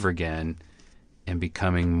over and over again, and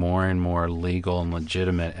becoming more and more legal and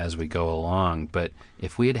legitimate as we go along. But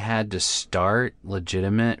if we had had to start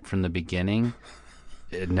legitimate from the beginning,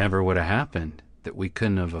 it never would have happened. That we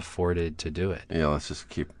couldn't have afforded to do it. Yeah, let's just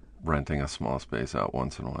keep renting a small space out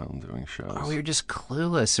once in a while and doing shows. Or we were just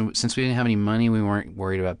clueless. And since we didn't have any money, we weren't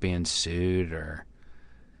worried about being sued, or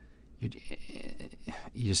you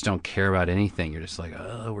just don't care about anything. You're just like,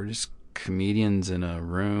 oh, we're just comedians in a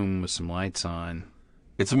room with some lights on.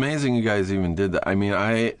 It's amazing you guys even did that. I mean,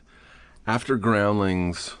 after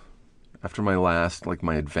Groundlings, after my last, like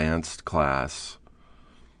my advanced class,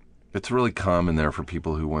 it's really common there for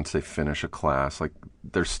people who, once they finish a class, like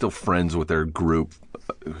they're still friends with their group,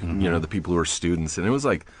 the people who are students. And it was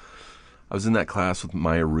like, I was in that class with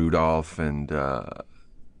Maya Rudolph and, Emily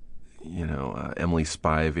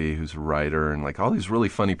Spivey, who's a writer, and like all these really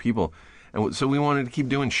funny people. And so we wanted to keep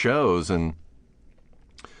doing shows. And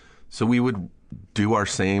so we would do our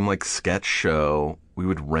same like sketch show. We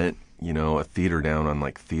would rent, a theater down on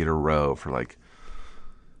like Theater Row for like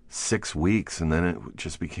 6 weeks, and then it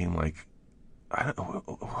just became like, I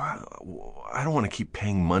don't want to keep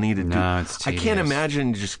paying money to do. It's I can't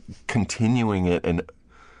imagine just continuing it and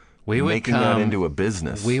making that into a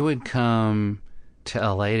business. We would come to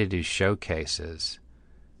LA to do showcases.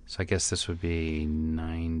 So I guess this would be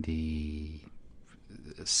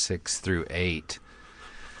 96 through 8.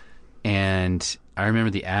 And I remember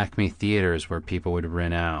the Acme theaters where people would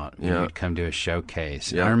rent out. Yeah. You'd come to a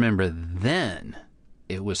showcase. Yeah. I remember then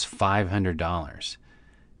it was $500.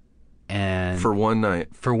 And For one night.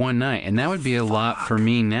 And that would be a lot for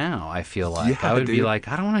me now, I feel like. Yeah, I would be dude. like,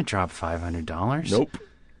 I don't want to drop $500. Nope.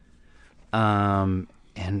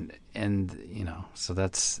 And you know, so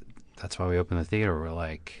that's why we opened the theater. We're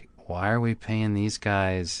like, why are we paying these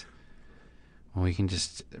guys when we can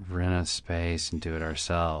just rent a space and do it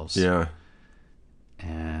ourselves? Yeah.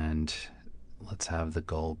 And let's have the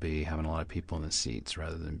goal be having a lot of people in the seats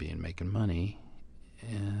rather than making money.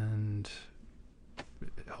 And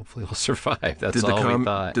hopefully we'll survive. That's all we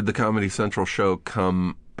thought. Did the Comedy Central show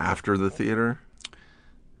come after the theater?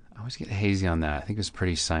 I always get hazy on that. I think it was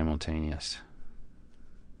pretty simultaneous.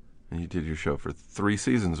 And you did your show for 3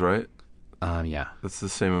 seasons, right? Yeah. That's the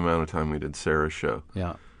same amount of time we did Sarah's show.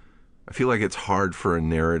 Yeah. I feel like it's hard for a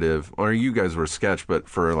narrative, or you guys were a sketch, but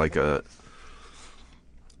for like a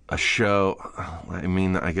show, I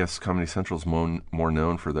mean, I guess Comedy Central's more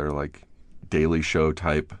known for their like daily show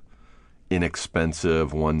type,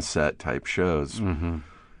 inexpensive, one set type shows. Mm-hmm.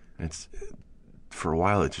 It's for a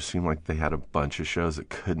while it just seemed like they had a bunch of shows that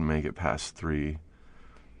couldn't make it past three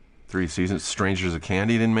seasons. Strangers of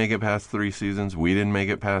Candy didn't make it past 3 seasons. We didn't make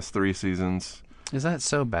it past 3 seasons. Is that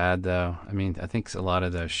so bad, though? I mean, I think a lot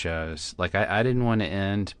of those shows, like, I didn't want to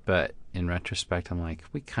end, but in retrospect, I'm like,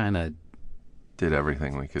 we kind of Did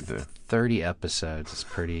everything we could do. 30 episodes is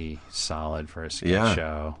pretty solid for a sketch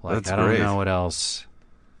show. Like, that's I don't great. know what else.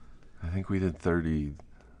 I think we did 32,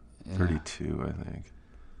 I think.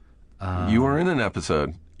 Um, You were in an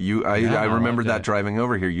episode. I remembered that driving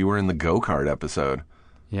over here. You were in the go-kart episode.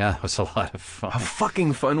 Yeah, it was a lot of fun. How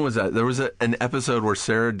fucking fun was that? There was an episode where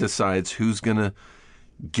Sarah decides who's going to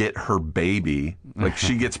get her baby. Like,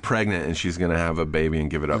 she gets pregnant and she's going to have a baby and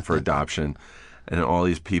give it up for adoption. And all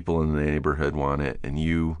these people in the neighborhood want it. And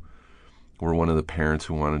you were one of the parents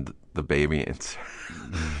who wanted the baby. And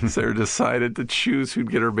Sarah decided to choose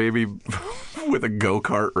who'd get her baby with a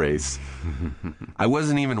go-kart race. I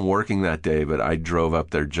wasn't even working that day, but I drove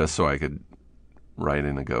up there just so I could ride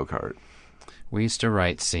in a go-kart. We used to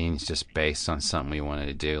write scenes just based on something we wanted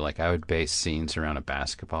to do. Like, I would base scenes around a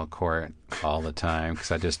basketball court all the time because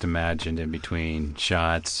I just imagined in between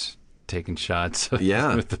shots, taking shots with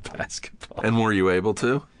the basketball. And were you able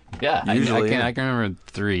to? Yeah, Usually, I can remember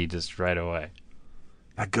 3 just right away.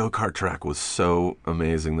 That go-kart track was so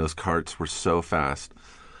amazing. Those karts were so fast.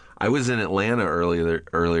 I was in Atlanta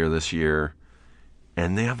earlier this year,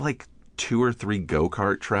 and they have like 2 or 3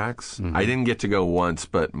 go-kart tracks. Mm-hmm. I didn't get to go once,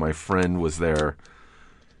 but my friend was there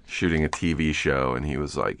shooting a TV show, and he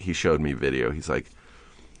was like, he showed me video. He's like,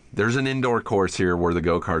 there's an indoor course here where the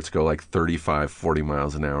go-karts go like 35, 40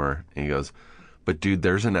 miles an hour. And he goes, but dude,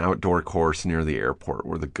 there's an outdoor course near the airport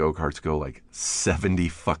where the go-karts go like 70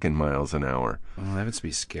 fucking miles an hour. Oh, that would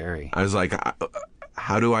be scary. I was like,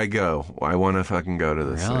 how do I go? I want to fucking go to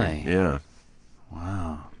this thing. Really? Yeah.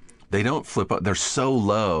 Wow. They don't flip up. They're so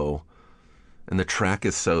low, and the track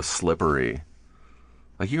is so slippery.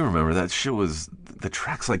 Like, you remember that shit was, the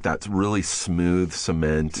track's like that really smooth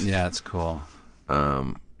cement. Yeah, it's cool.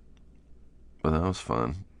 But that was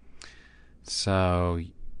fun. So,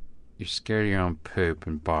 you're scared of your own poop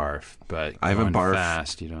and barf, but I haven't going barfed.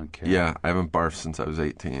 fast, you don't care. Yeah, I haven't barfed since I was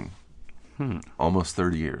 18. Almost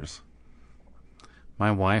 30 years.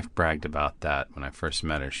 My wife bragged about that when I first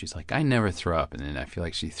met her. She's like, I never throw up. And then I feel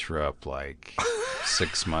like she threw up like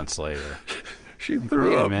 6 months later. She threw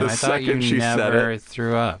Wait, up man, the I thought second you she said never it.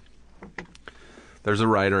 threw up. There's a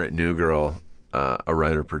writer at New Girl, a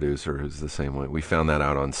writer-producer who's the same way. We found that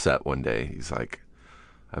out on set one day. He's like,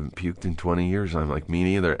 I haven't puked in 20 years. I'm like, me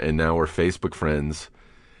neither. And now we're Facebook friends,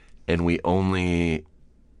 and we only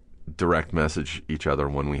direct message each other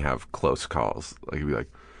when we have close calls. Like, he'd be like,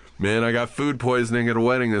 man, I got food poisoning at a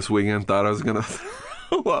wedding this weekend. Thought I was going to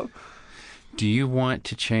throw up. Do you want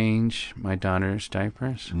to change my daughter's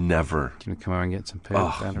diapers? Never. Can we come over and get some poop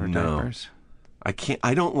out of her no. diapers? I can't.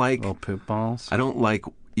 I don't like. Little poop balls? I don't like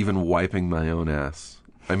even wiping my own ass.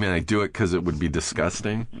 I mean, I do it because it would be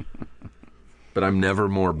disgusting. But I'm never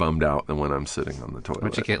more bummed out than when I'm sitting on the toilet. Why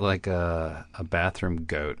don't you get like a bathroom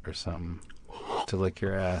goat or something to lick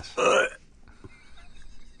your ass?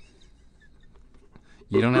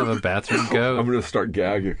 You don't have a bathroom goat? I'm going to start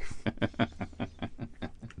gagging.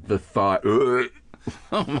 The thought. Oh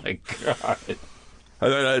my God.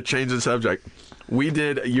 I change the subject. We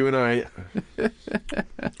did, you and I,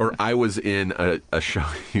 or I was in a show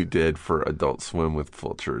you did for Adult Swim with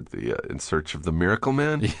Fulcher, the In Search of the Miracle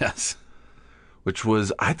Man. Yes. Which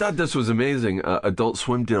was, I thought this was amazing. Adult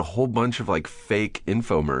Swim did a whole bunch of like fake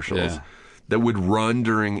infomercials. Yeah. that would run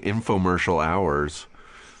during infomercial hours.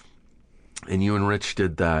 And you and Rich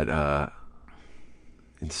did that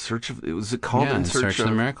In Search of... Was it called In Search of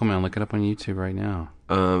the Miracle Man? Look it up on YouTube right now.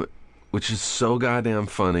 Which is so goddamn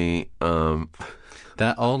funny.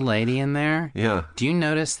 That old lady in there? Yeah. Do you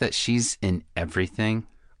notice that she's in everything?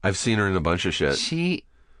 I've seen her in a bunch of shit.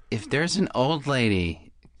 If there's an old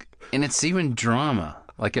lady, and it's even drama.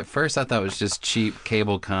 Like at first I thought it was just cheap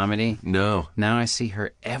cable comedy. No. Now I see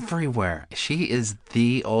her everywhere. She is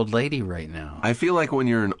the old lady right now. I feel like when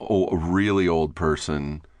you're a really old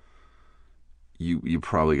person, you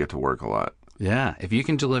probably get to work a lot. Yeah, if you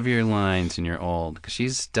can deliver your lines and you're old, because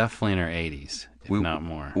she's definitely in her 80s, if not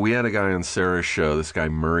more. We had a guy on Sarah's show, this guy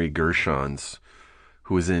Murray Gershons,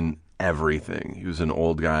 who was in everything. He was an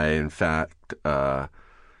old guy. In fact,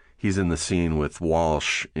 he's in the scene with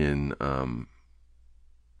Walsh in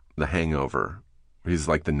The Hangover. He's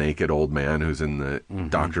like the naked old man who's in the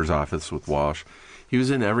doctor's office with Walsh. He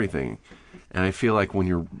was in everything. And I feel like when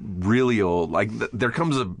you're really old, like there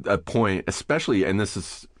comes a point, especially, and this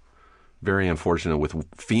is very unfortunate with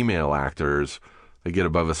female actors, they get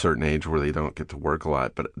above a certain age where they don't get to work a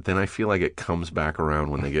lot. But then I feel like it comes back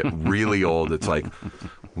around when they get really old. It's like,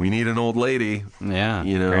 we need an old lady. Yeah,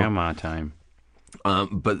 you know, grandma time.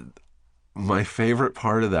 But my favorite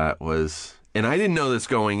part of that was, and I didn't know this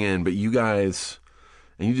going in, but you guys,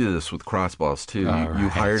 and you did this with Crossballs too. You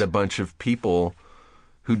hired a bunch of people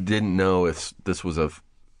who didn't know if this was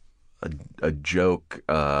a joke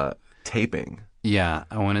taping. Yeah,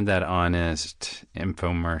 I wanted that honest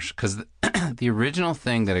infomercial. Because the original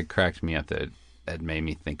thing that had cracked me up that had made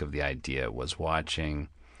me think of the idea was watching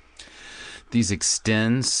these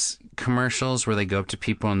Extends commercials where they go up to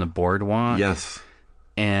people on the boardwalk. Yes.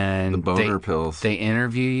 And the boner pills. They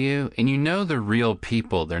interview you, and you know they're real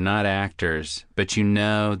people. They're not actors, but you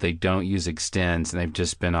know they don't use Extends, and they've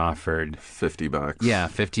just been offered $50. Yeah,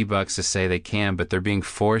 $50 to say they can, but they're being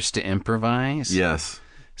forced to improvise. Yes.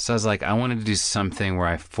 So I was like, I wanted to do something where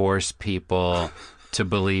I force people to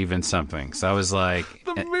believe in something. So I was like...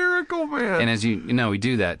 The Miracle Man. And as you know, we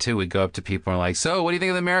do that too. We go up to people and we're like, so what do you think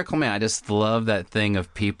of the Miracle Man? I just love that thing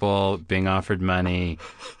of people being offered money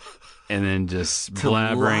and then just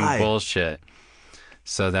blabbering bullshit.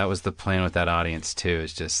 So that was the plan with that audience too.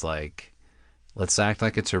 It's just like, let's act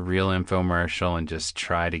like it's a real infomercial and just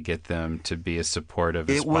try to get them to be as supportive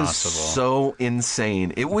as possible. It was so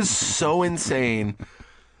insane. It was so insane.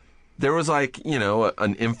 There was like, you know,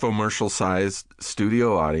 an infomercial-sized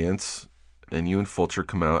studio audience, and you and Fulcher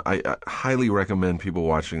come out. I highly recommend people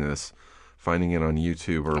watching this, finding it on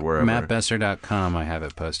YouTube or wherever. MattBesser.com, I have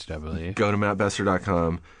it posted, I believe. Go to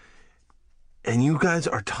MattBesser.com. And you guys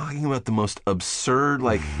are talking about the most absurd,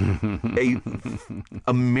 like,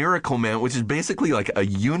 a Miracle Man, which is basically like a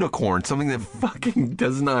unicorn, something that fucking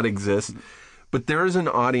does not exist. But there is an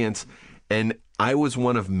audience, and I was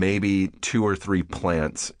one of maybe 2 or 3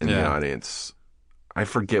 plants in the audience. I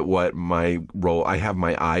forget what my role. I have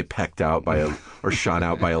my eye pecked out by or shot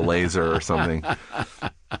out by a laser or something.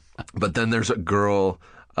 But then there's a girl,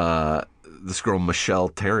 this girl Michelle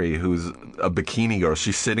Terry, who's a bikini girl.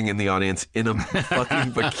 She's sitting in the audience in a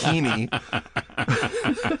fucking bikini.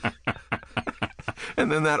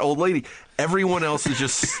 And then that old lady. Everyone else is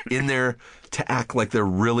just in there to act like they're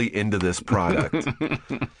really into this product.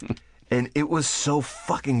 And it was so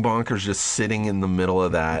fucking bonkers just sitting in the middle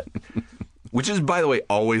of that, which is, by the way,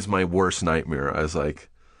 always my worst nightmare. I was like,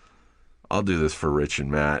 I'll do this for Rich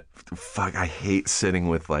and Matt. Fuck, I hate sitting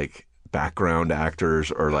with, like, background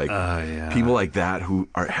actors or, like, people like that who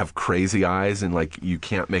have crazy eyes and, like, you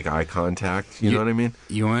can't make eye contact. You know what I mean?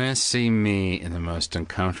 You want to see me in the most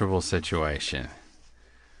uncomfortable situation.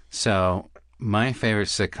 So, my favorite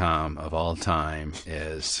sitcom of all time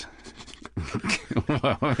is...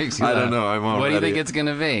 What makes you I don't laugh? know. I'm already... What do you think it's going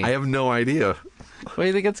to be? I have no idea. What do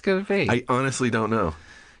you think it's going to be? I honestly don't know.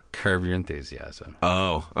 Curb Your Enthusiasm.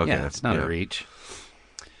 Oh, okay. Yeah, it's not a reach.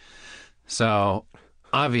 So,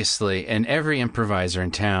 obviously, and every improviser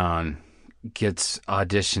in town gets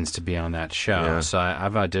auditions to be on that show. Yeah. So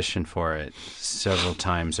I've auditioned for it several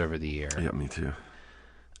times over the year. Yeah, me too.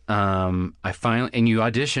 I finally, and you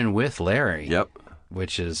audition with Larry. Yep.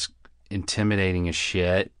 Which is intimidating as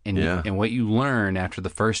shit. And and what you learn after the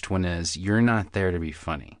first one is you're not there to be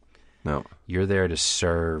funny. No. You're there to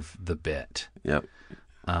serve the bit. Yep.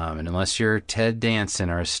 And unless you're Ted Danson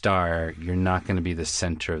or a star, you're not going to be the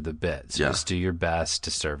center of the bit. So just do your best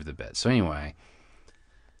to serve the bit. So anyway,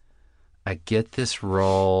 I get this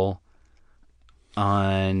role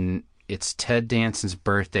on, it's Ted Danson's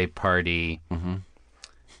birthday party. Mm-hmm.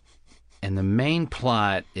 And the main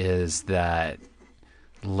plot is that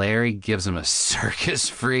Larry gives him a circus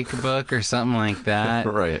freak book or something like that.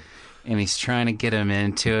 Right. And he's trying to get him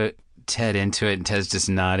into it, Ted into it, and Ted's just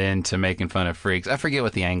not into making fun of freaks. I forget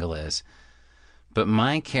what the angle is. But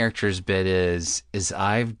my character's bit is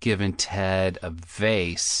I've given Ted a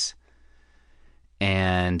vase,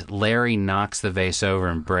 and Larry knocks the vase over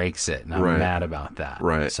and breaks it, and I'm mad about that.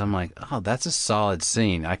 Right. So I'm like, oh, that's a solid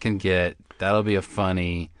scene. That'll be a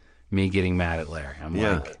funny me getting mad at Larry. I'm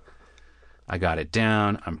like, I got it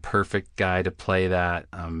down. I'm perfect guy to play that.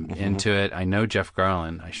 I'm into it. I know Jeff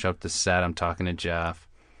Garland. I show up to set. I'm talking to Jeff.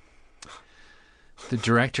 The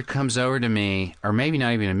director comes over to me, or maybe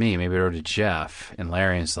not even to me, maybe over to Jeff, and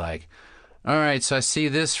Larry is like, all right, so I see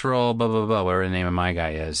this role, blah, blah, blah, whatever the name of my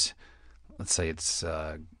guy is. Let's say it's,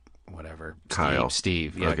 whatever. Kyle.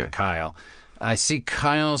 Steve. Yeah, okay. Kyle. I see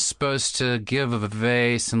Kyle's supposed to give a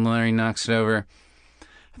vase, and Larry knocks it over.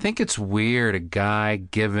 I think it's weird, a guy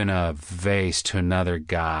giving a vase to another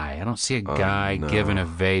guy. I don't see a guy giving a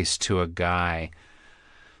vase to a guy.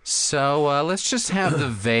 So let's just have the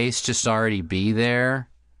vase just already be there.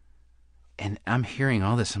 And I'm hearing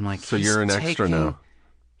all this. I'm like, so you're an extra now.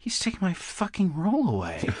 He's taking my fucking role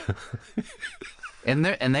away. and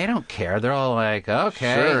they don't care. They're all like,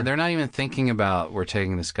 okay. Sure. They're not even thinking about we're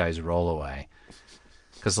taking this guy's role away.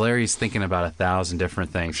 Because Larry's thinking about 1,000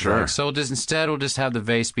 different things. Sure. Like, so we'll just have the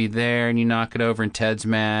vase be there, and you knock it over, and Ted's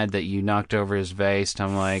mad that you knocked over his vase. And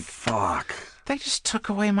I'm like, fuck. They just took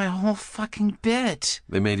away my whole fucking bit.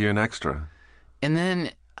 They made you an extra. And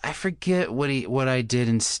then I forget what I did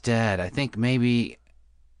instead. I think maybe,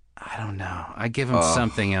 I don't know. I give him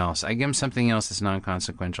something else. I give him something else that's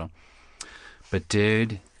non-consequential. But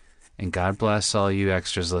dude, and God bless all you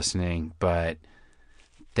extras listening, but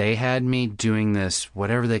they had me doing this,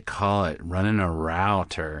 whatever they call it, running a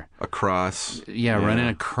route or... Across. Yeah, running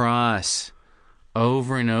across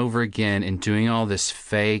over and over again and doing all this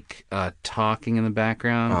fake talking in the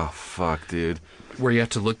background. Oh, fuck, dude. Where you have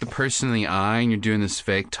to look the person in the eye and you're doing this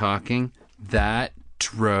fake talking. That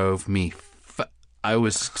drove me... I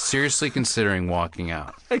was seriously considering walking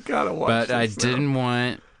out. I gotta watch but this I now. didn't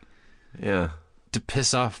want... Yeah. To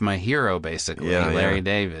piss off my hero, basically, Yeah, Larry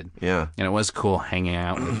David. Yeah. And it was cool hanging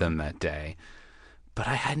out with him that day. But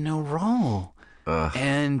I had no role.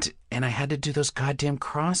 And I had to do those goddamn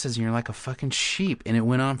crosses, and you're like a fucking sheep. And it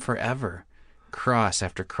went on forever. Cross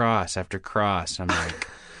after cross after cross. I'm like,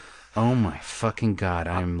 oh my fucking God,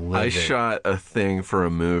 I'm livid. I shot a thing for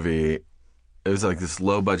a movie. It was like this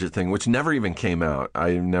low-budget thing, which never even came out.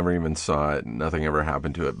 I never even saw it. Nothing ever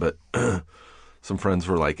happened to it. But some friends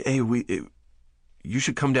were like, hey, you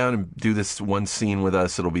should come down and do this one scene with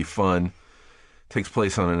us. It'll be fun. It takes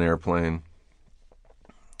place on an airplane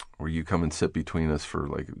where you come and sit between us for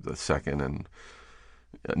like a second and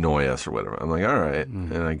annoy us or whatever. I'm like, all right.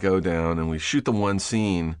 And I go down and we shoot the one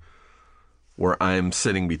scene where I'm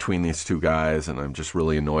sitting between these two guys and I'm just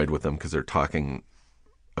really annoyed with them because they're talking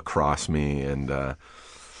across me and then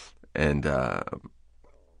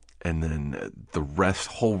the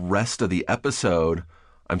whole rest of the episode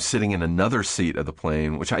I'm sitting in another seat of the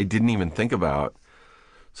plane, which I didn't even think about.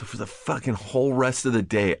 So for the fucking whole rest of the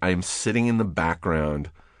day, I'm sitting in the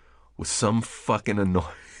background with some fucking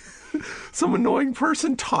annoying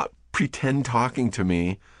person pretend talking to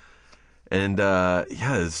me. And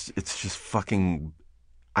it's just fucking...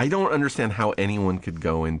 I don't understand how anyone could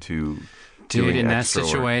go into Dude, in that extra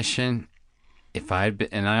situation... Work. If I'd been,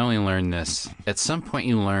 and I only learned this, at some point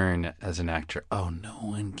you learn as an actor, no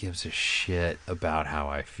one gives a shit about how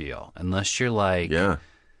I feel. Unless you're like,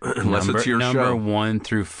 unless it's your number show. 1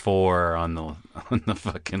 through 4 on the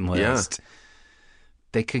fucking list.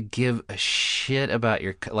 They could give a shit about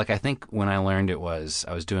your, like I think when I learned it was,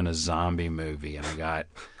 I was doing a zombie movie and I got,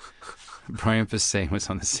 Brian Posehn was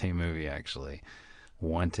on the same movie actually,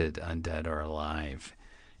 Wanted, Undead or Alive.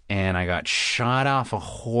 And I got shot off a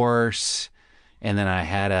horse. And then I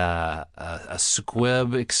had a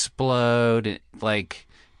squib explode,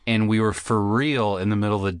 and we were for real in the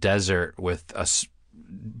middle of the desert with a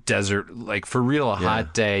desert, like for real, a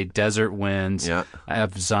hot day, desert winds. Yeah. I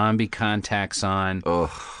have zombie contacts on. Ugh.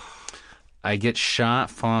 I get shot,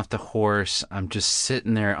 fall off the horse. I'm just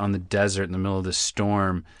sitting there on the desert in the middle of the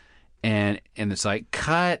storm, and it's like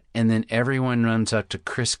cut, and then everyone runs up to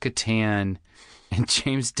Chris Kattan and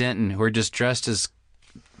James Denton, who are just dressed as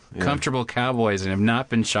comfortable cowboys and have not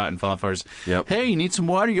been shot and fallen off horses. Yep. Hey, you need some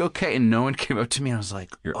water? You okay? And no one came up to me. I was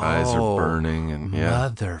like, your eyes are burning, and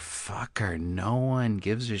motherfucker, no one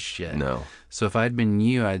gives a shit. No. So if I'd been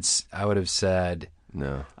you, I would have said,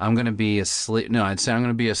 no, I'm going to be asleep. No, I'd say I'm going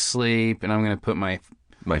to be asleep, and I'm going to put my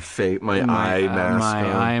eye mask on.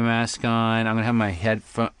 eye mask on. I'm going to have my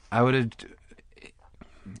headphone. I would have.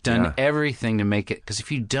 done everything to make it. Because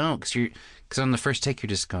if you don't, because on the first take you're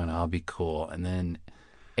just going, I'll be cool, and then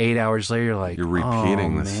 8 hours later you're like, you're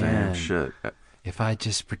repeating the man, same shit. if I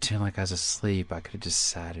just pretend like I was asleep, I could have just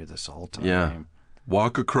sat here this whole time. Yeah.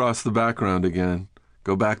 Walk across the background again.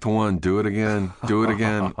 Go back to one. Do it again. Do it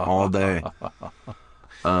again all day.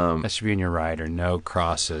 That should be in your rider. No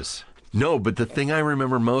crosses. No, but the thing I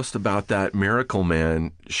remember most about that Miracle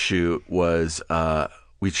Man shoot was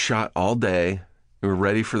we shot all day. We were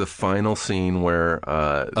ready for the final scene where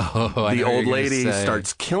the old lady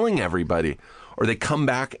starts killing everybody. Or they come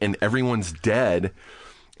back and everyone's dead.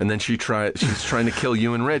 And then she's trying to kill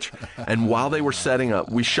you and Rich. And while they were setting up,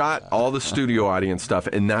 we shot all the studio audience stuff.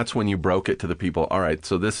 And that's when you broke it to the people. All right,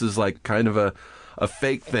 so this is like kind of a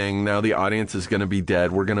fake thing. Now the audience is going to be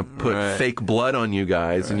dead. We're going to put fake blood on you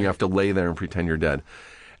guys. And you have to lay there and pretend you're dead.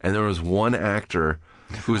 And there was one actor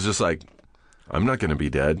who was just like, I'm not going to be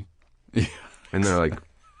dead. And they're like,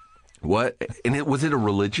 what? And was it a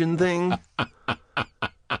religion thing?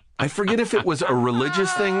 I forget if it was a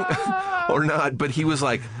religious thing or not, but he was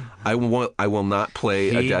like, I will not play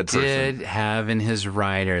a dead person. He did have in his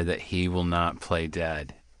rider that he will not play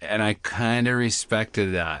dead. And I kind of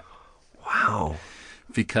respected that. Wow.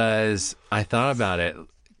 Because I thought about it,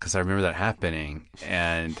 because I remember that happening,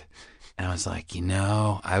 and I was like,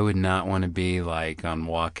 I would not want to be like on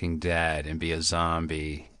Walking Dead and be a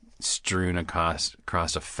zombie strewn across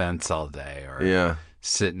a fence all day, or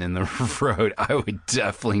sitting in the road. I would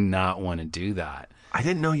definitely not want to do that. I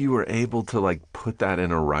didn't know you were able to like put that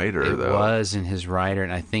in a rider, though. It was in his rider,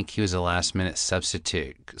 and I think he was a last-minute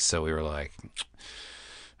substitute. So we were like,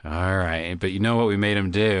 all right. But you know what we made him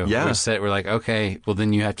do? Yeah. We're like, okay, well,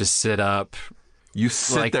 then you have to sit up. You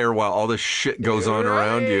sit there while all this shit goes on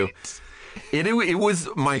around you. It was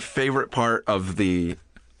my favorite part of the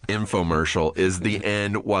infomercial is the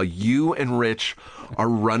end while you and Rich are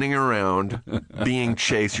running around being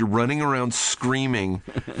chased. You're running around screaming,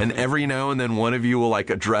 and every now and then one of you will like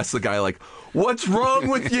address the guy like, what's wrong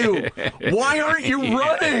with you? Why aren't you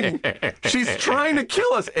running? She's trying to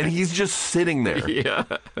kill us. And he's just sitting there. Yeah.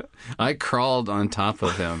 I crawled on top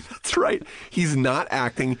of him. That's right. He's not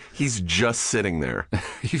acting. He's just sitting there.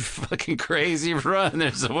 You fucking crazy, run.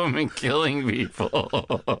 There's a woman killing people.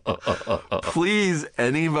 Please,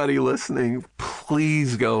 anybody listening,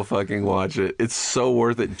 please go fucking watch it. It's so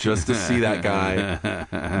worth it just to see that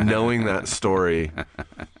guy knowing that story.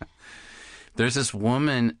 There's this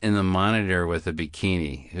woman in the monitor with a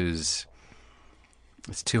bikini who's,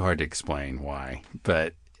 it's too hard to explain why,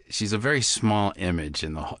 but she's a very small image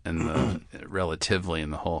in the relatively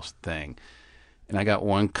in the whole thing. And I got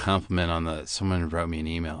one compliment on someone wrote me an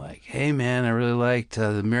email like, hey man, I really liked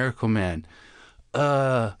the Miracle Man.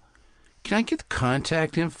 Can I get the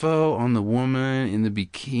contact info on the woman in the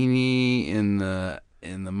bikini in the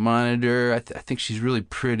monitor? I think she's really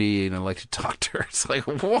pretty, and I'd like to talk to her. It's like,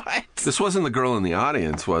 what? This wasn't the girl in the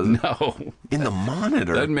audience, was it? No. In the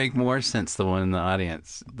monitor? That'd make more sense, the one in the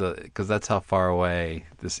audience, because that's how far away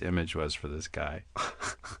this image was for this guy.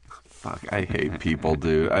 Fuck, I hate people,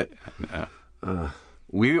 dude. I know.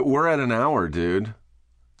 We're at an hour, dude.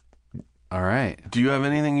 All right. Do you have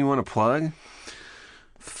anything you want to plug?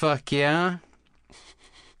 Fuck yeah.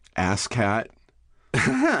 AssCat.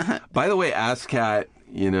 By the way, AssCat,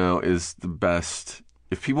 is the best.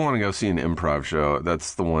 If people want to go see an improv show,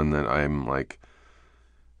 that's the one that I'm like.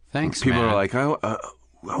 Thanks, people man. Are like, I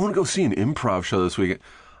want to go see an improv show this weekend.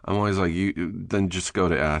 I'm always like, then just go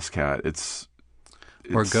to AssCat. It's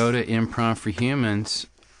or go to Improv for Humans,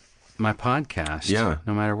 my podcast. Yeah.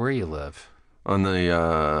 No matter where you live. On the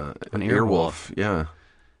on Earwolf. Yeah.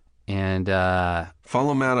 And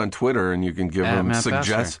follow Matt on Twitter, and you can give him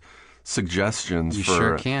suggestions you for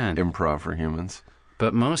sure can. Improv for Humans.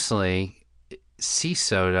 But mostly,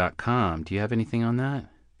 CISO.com. Do you have anything on that?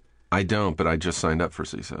 I don't, but I just signed up for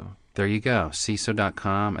CISO. There you go.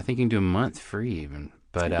 CISO.com. I think you can do a month free even.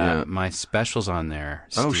 But my special's on there.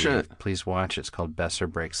 Steve. Oh, shit. Please watch it. It's called Besser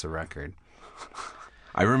Breaks the Record.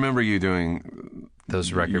 I remember you doing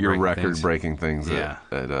those record-breaking things at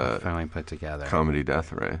finally put together. Comedy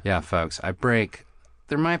Death Ray. Yeah, folks.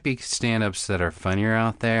 There might be stand-ups that are funnier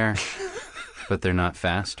out there, but they're not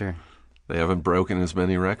faster. They haven't broken as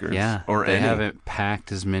many records. Yeah. Or they any. haven't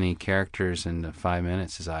packed as many characters into 5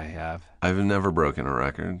 minutes as I have. I've never broken a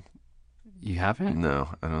record. You haven't? No,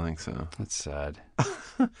 I don't think so. That's sad.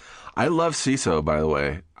 I love CISO, by the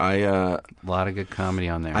way. A lot of good comedy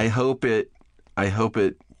on there. I hope it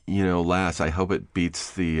lasts. I hope it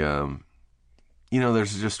beats the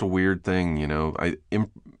there's just a weird thing,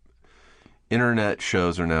 internet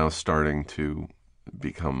shows are now starting to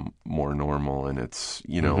become more normal, and it's,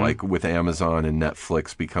 you know, like with Amazon and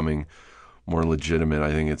Netflix becoming more legitimate,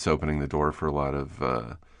 I think it's opening the door for a lot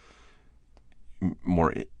of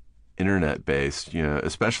more internet based, you know,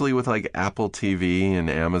 especially with like Apple TV and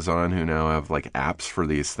Amazon, who now have like apps for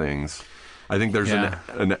these things. I think there's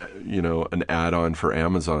an add-on for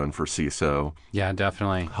Amazon for CISO. Yeah,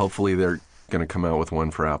 definitely. Hopefully they're going to come out with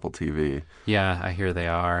one for Apple TV. Yeah, I hear they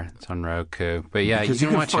are. It's on Roku. But yeah, because you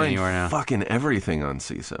can watch it anywhere now. Fucking everything on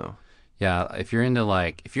CISO. Yeah, if you're into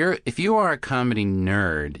like if you are a comedy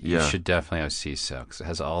nerd, you Yeah. should definitely have CISO because it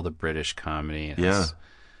has all the British comedy. It has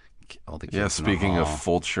all the kids in the speaking hall. of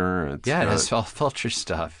Fulcher, it's it has all Fulcher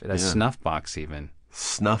stuff. It has Snuffbox even.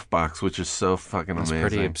 Snuffbox, which is so fucking It's amazing.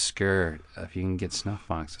 pretty obscure. If you can get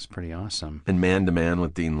Snuffbox, it's pretty awesome. And Man to Man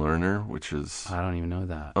with Dean Lerner, which is... I don't even know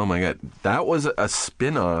that. Oh my God. That was a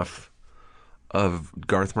spin-off of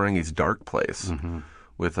Garth Marenghi's Dark Place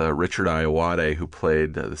with Richard Ayoade, who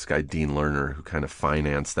played this guy Dean Lerner, who kind of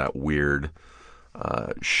financed that weird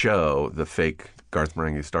show, the fake Garth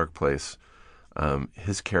Marenghi's Dark Place.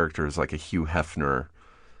 His character is like a Hugh Hefner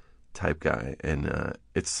type guy, and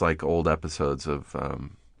it's like old episodes of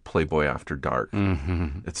Playboy After Dark.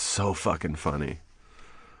 It's so fucking funny.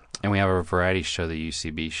 And we have a variety show, the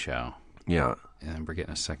UCB show. Yeah. And we're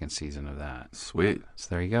getting a second season of that. Sweet. So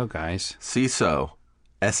there you go, guys. CISO.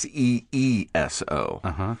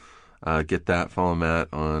 SEESO. Get that. Follow Matt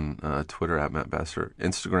on Twitter at Matt Besser.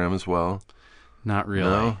 Instagram as well. Not really.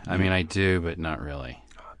 No? I mean, I do, but not really.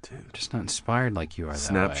 Oh, dude. I'm just not inspired like you are that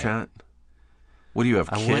Snapchat? way. What do you have,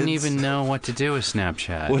 kids? I wouldn't even know what to do with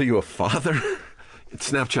Snapchat. What are you, a father?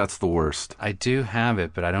 Snapchat's the worst. I do have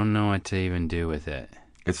it, but I don't know what to even do with it.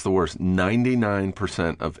 It's the worst.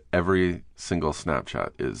 99% of every single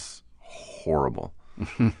Snapchat is horrible.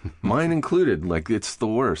 Mine included. Like, it's the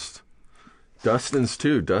worst. Dustin's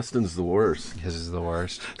too. Dustin's the worst. His is the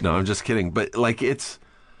worst. No, I'm just kidding. But, like, it's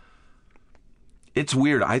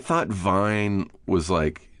weird. I thought Vine was,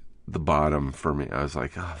 like, the bottom for me. I was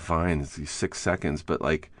like, oh, Vine is these 6 seconds. But,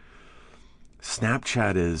 like,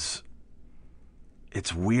 Snapchat is...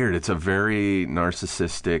 It's weird. It's a very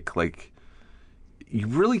narcissistic, like... You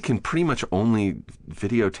really can pretty much only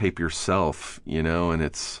videotape yourself, you know, and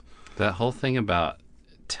it's... That whole thing about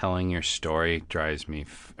telling your story drives me,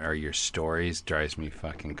 or your stories drives me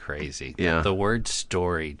fucking crazy. Yeah. The word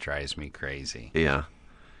story drives me crazy. Yeah.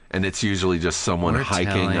 And it's usually just someone We're hiking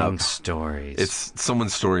telling up. stories. It's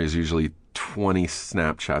someone's story is usually 20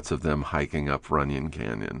 Snapchats of them hiking up Runyon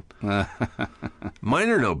Canyon. Mine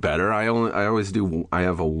are no better. I always do. I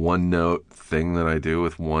have a OneNote thing that I do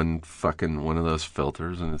with one of those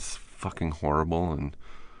filters, and it's fucking horrible.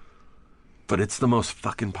 But it's the most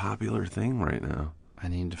fucking popular thing right now. I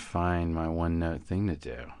need to find my OneNote thing to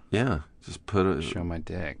do. Yeah, just put it. Show my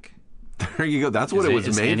dick. There you go. That's what it was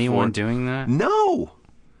made for. Is anyone doing that? No.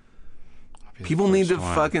 People need to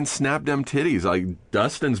one. fucking snap them titties. Like,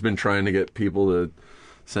 Dustin's been trying to get people to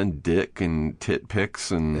send dick and tit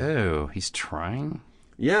pics and... Ew, he's trying?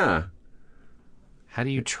 Yeah. How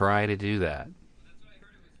do you try to do that?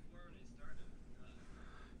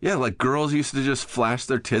 Yeah, like, girls used to just flash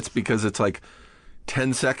their tits because it's like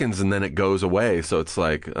 10 seconds and then it goes away. So it's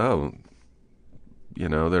like, oh, you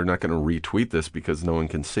know, they're not going to retweet this because no one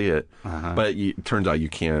can see it. But it turns out you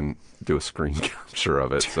can do a screen capture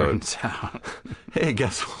of it. Turns out. Hey,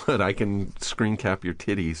 guess what? I can screen cap your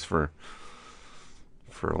titties for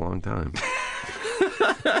a long time.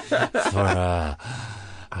 For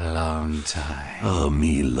a long time. Oh,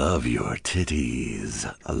 me love your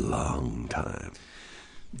titties a long time.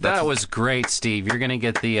 That was great, Steve. You're going to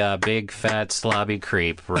get the big, fat, slobby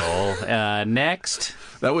creep role. Next.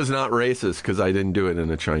 That was not racist because I didn't do it in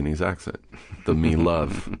a Chinese accent. The me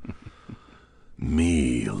love.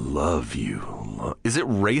 Me love you. Is it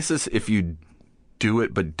racist if you do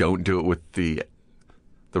it but don't do it with the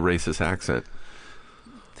racist accent?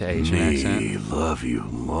 The Asian accent? Me love you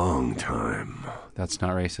long time. That's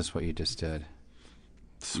not racist what you just did.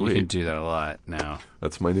 Sweet. You can do that a lot now.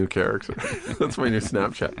 That's my new character. That's my new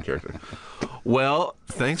Snapchat character. Well,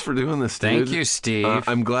 thanks for doing this, dude. Thank you, Steve.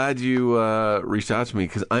 I'm glad you reached out to me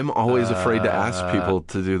because I'm always afraid to ask people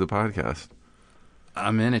to do the podcast.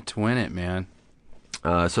 I'm in it to win it, man.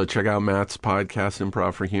 So check out Matt's podcast,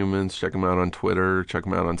 Improv for Humans. Check him out on Twitter. Check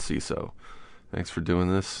him out on CISO. Thanks for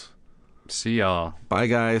doing this. See y'all. Bye,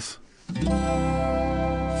 guys. Feral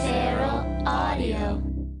Audio.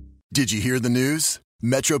 Did you hear the news?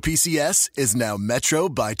 Metro PCS is now Metro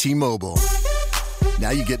by T-Mobile. Now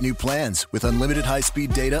you get new plans with unlimited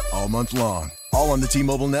high-speed data all month long, all on the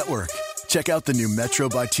T-Mobile network. Check out the new Metro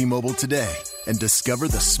by T-Mobile today and discover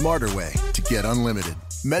the smarter way to get unlimited.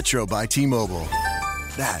 Metro by T-Mobile.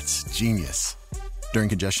 That's genius. During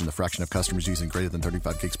congestion, the fraction of customers using greater than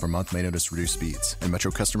 35 gigs per month may notice reduced speeds, and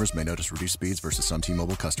Metro customers may notice reduced speeds versus some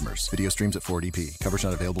T-Mobile customers. Video streams at 480p. Coverage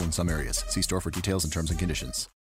not available in some areas. See store for details and terms and conditions.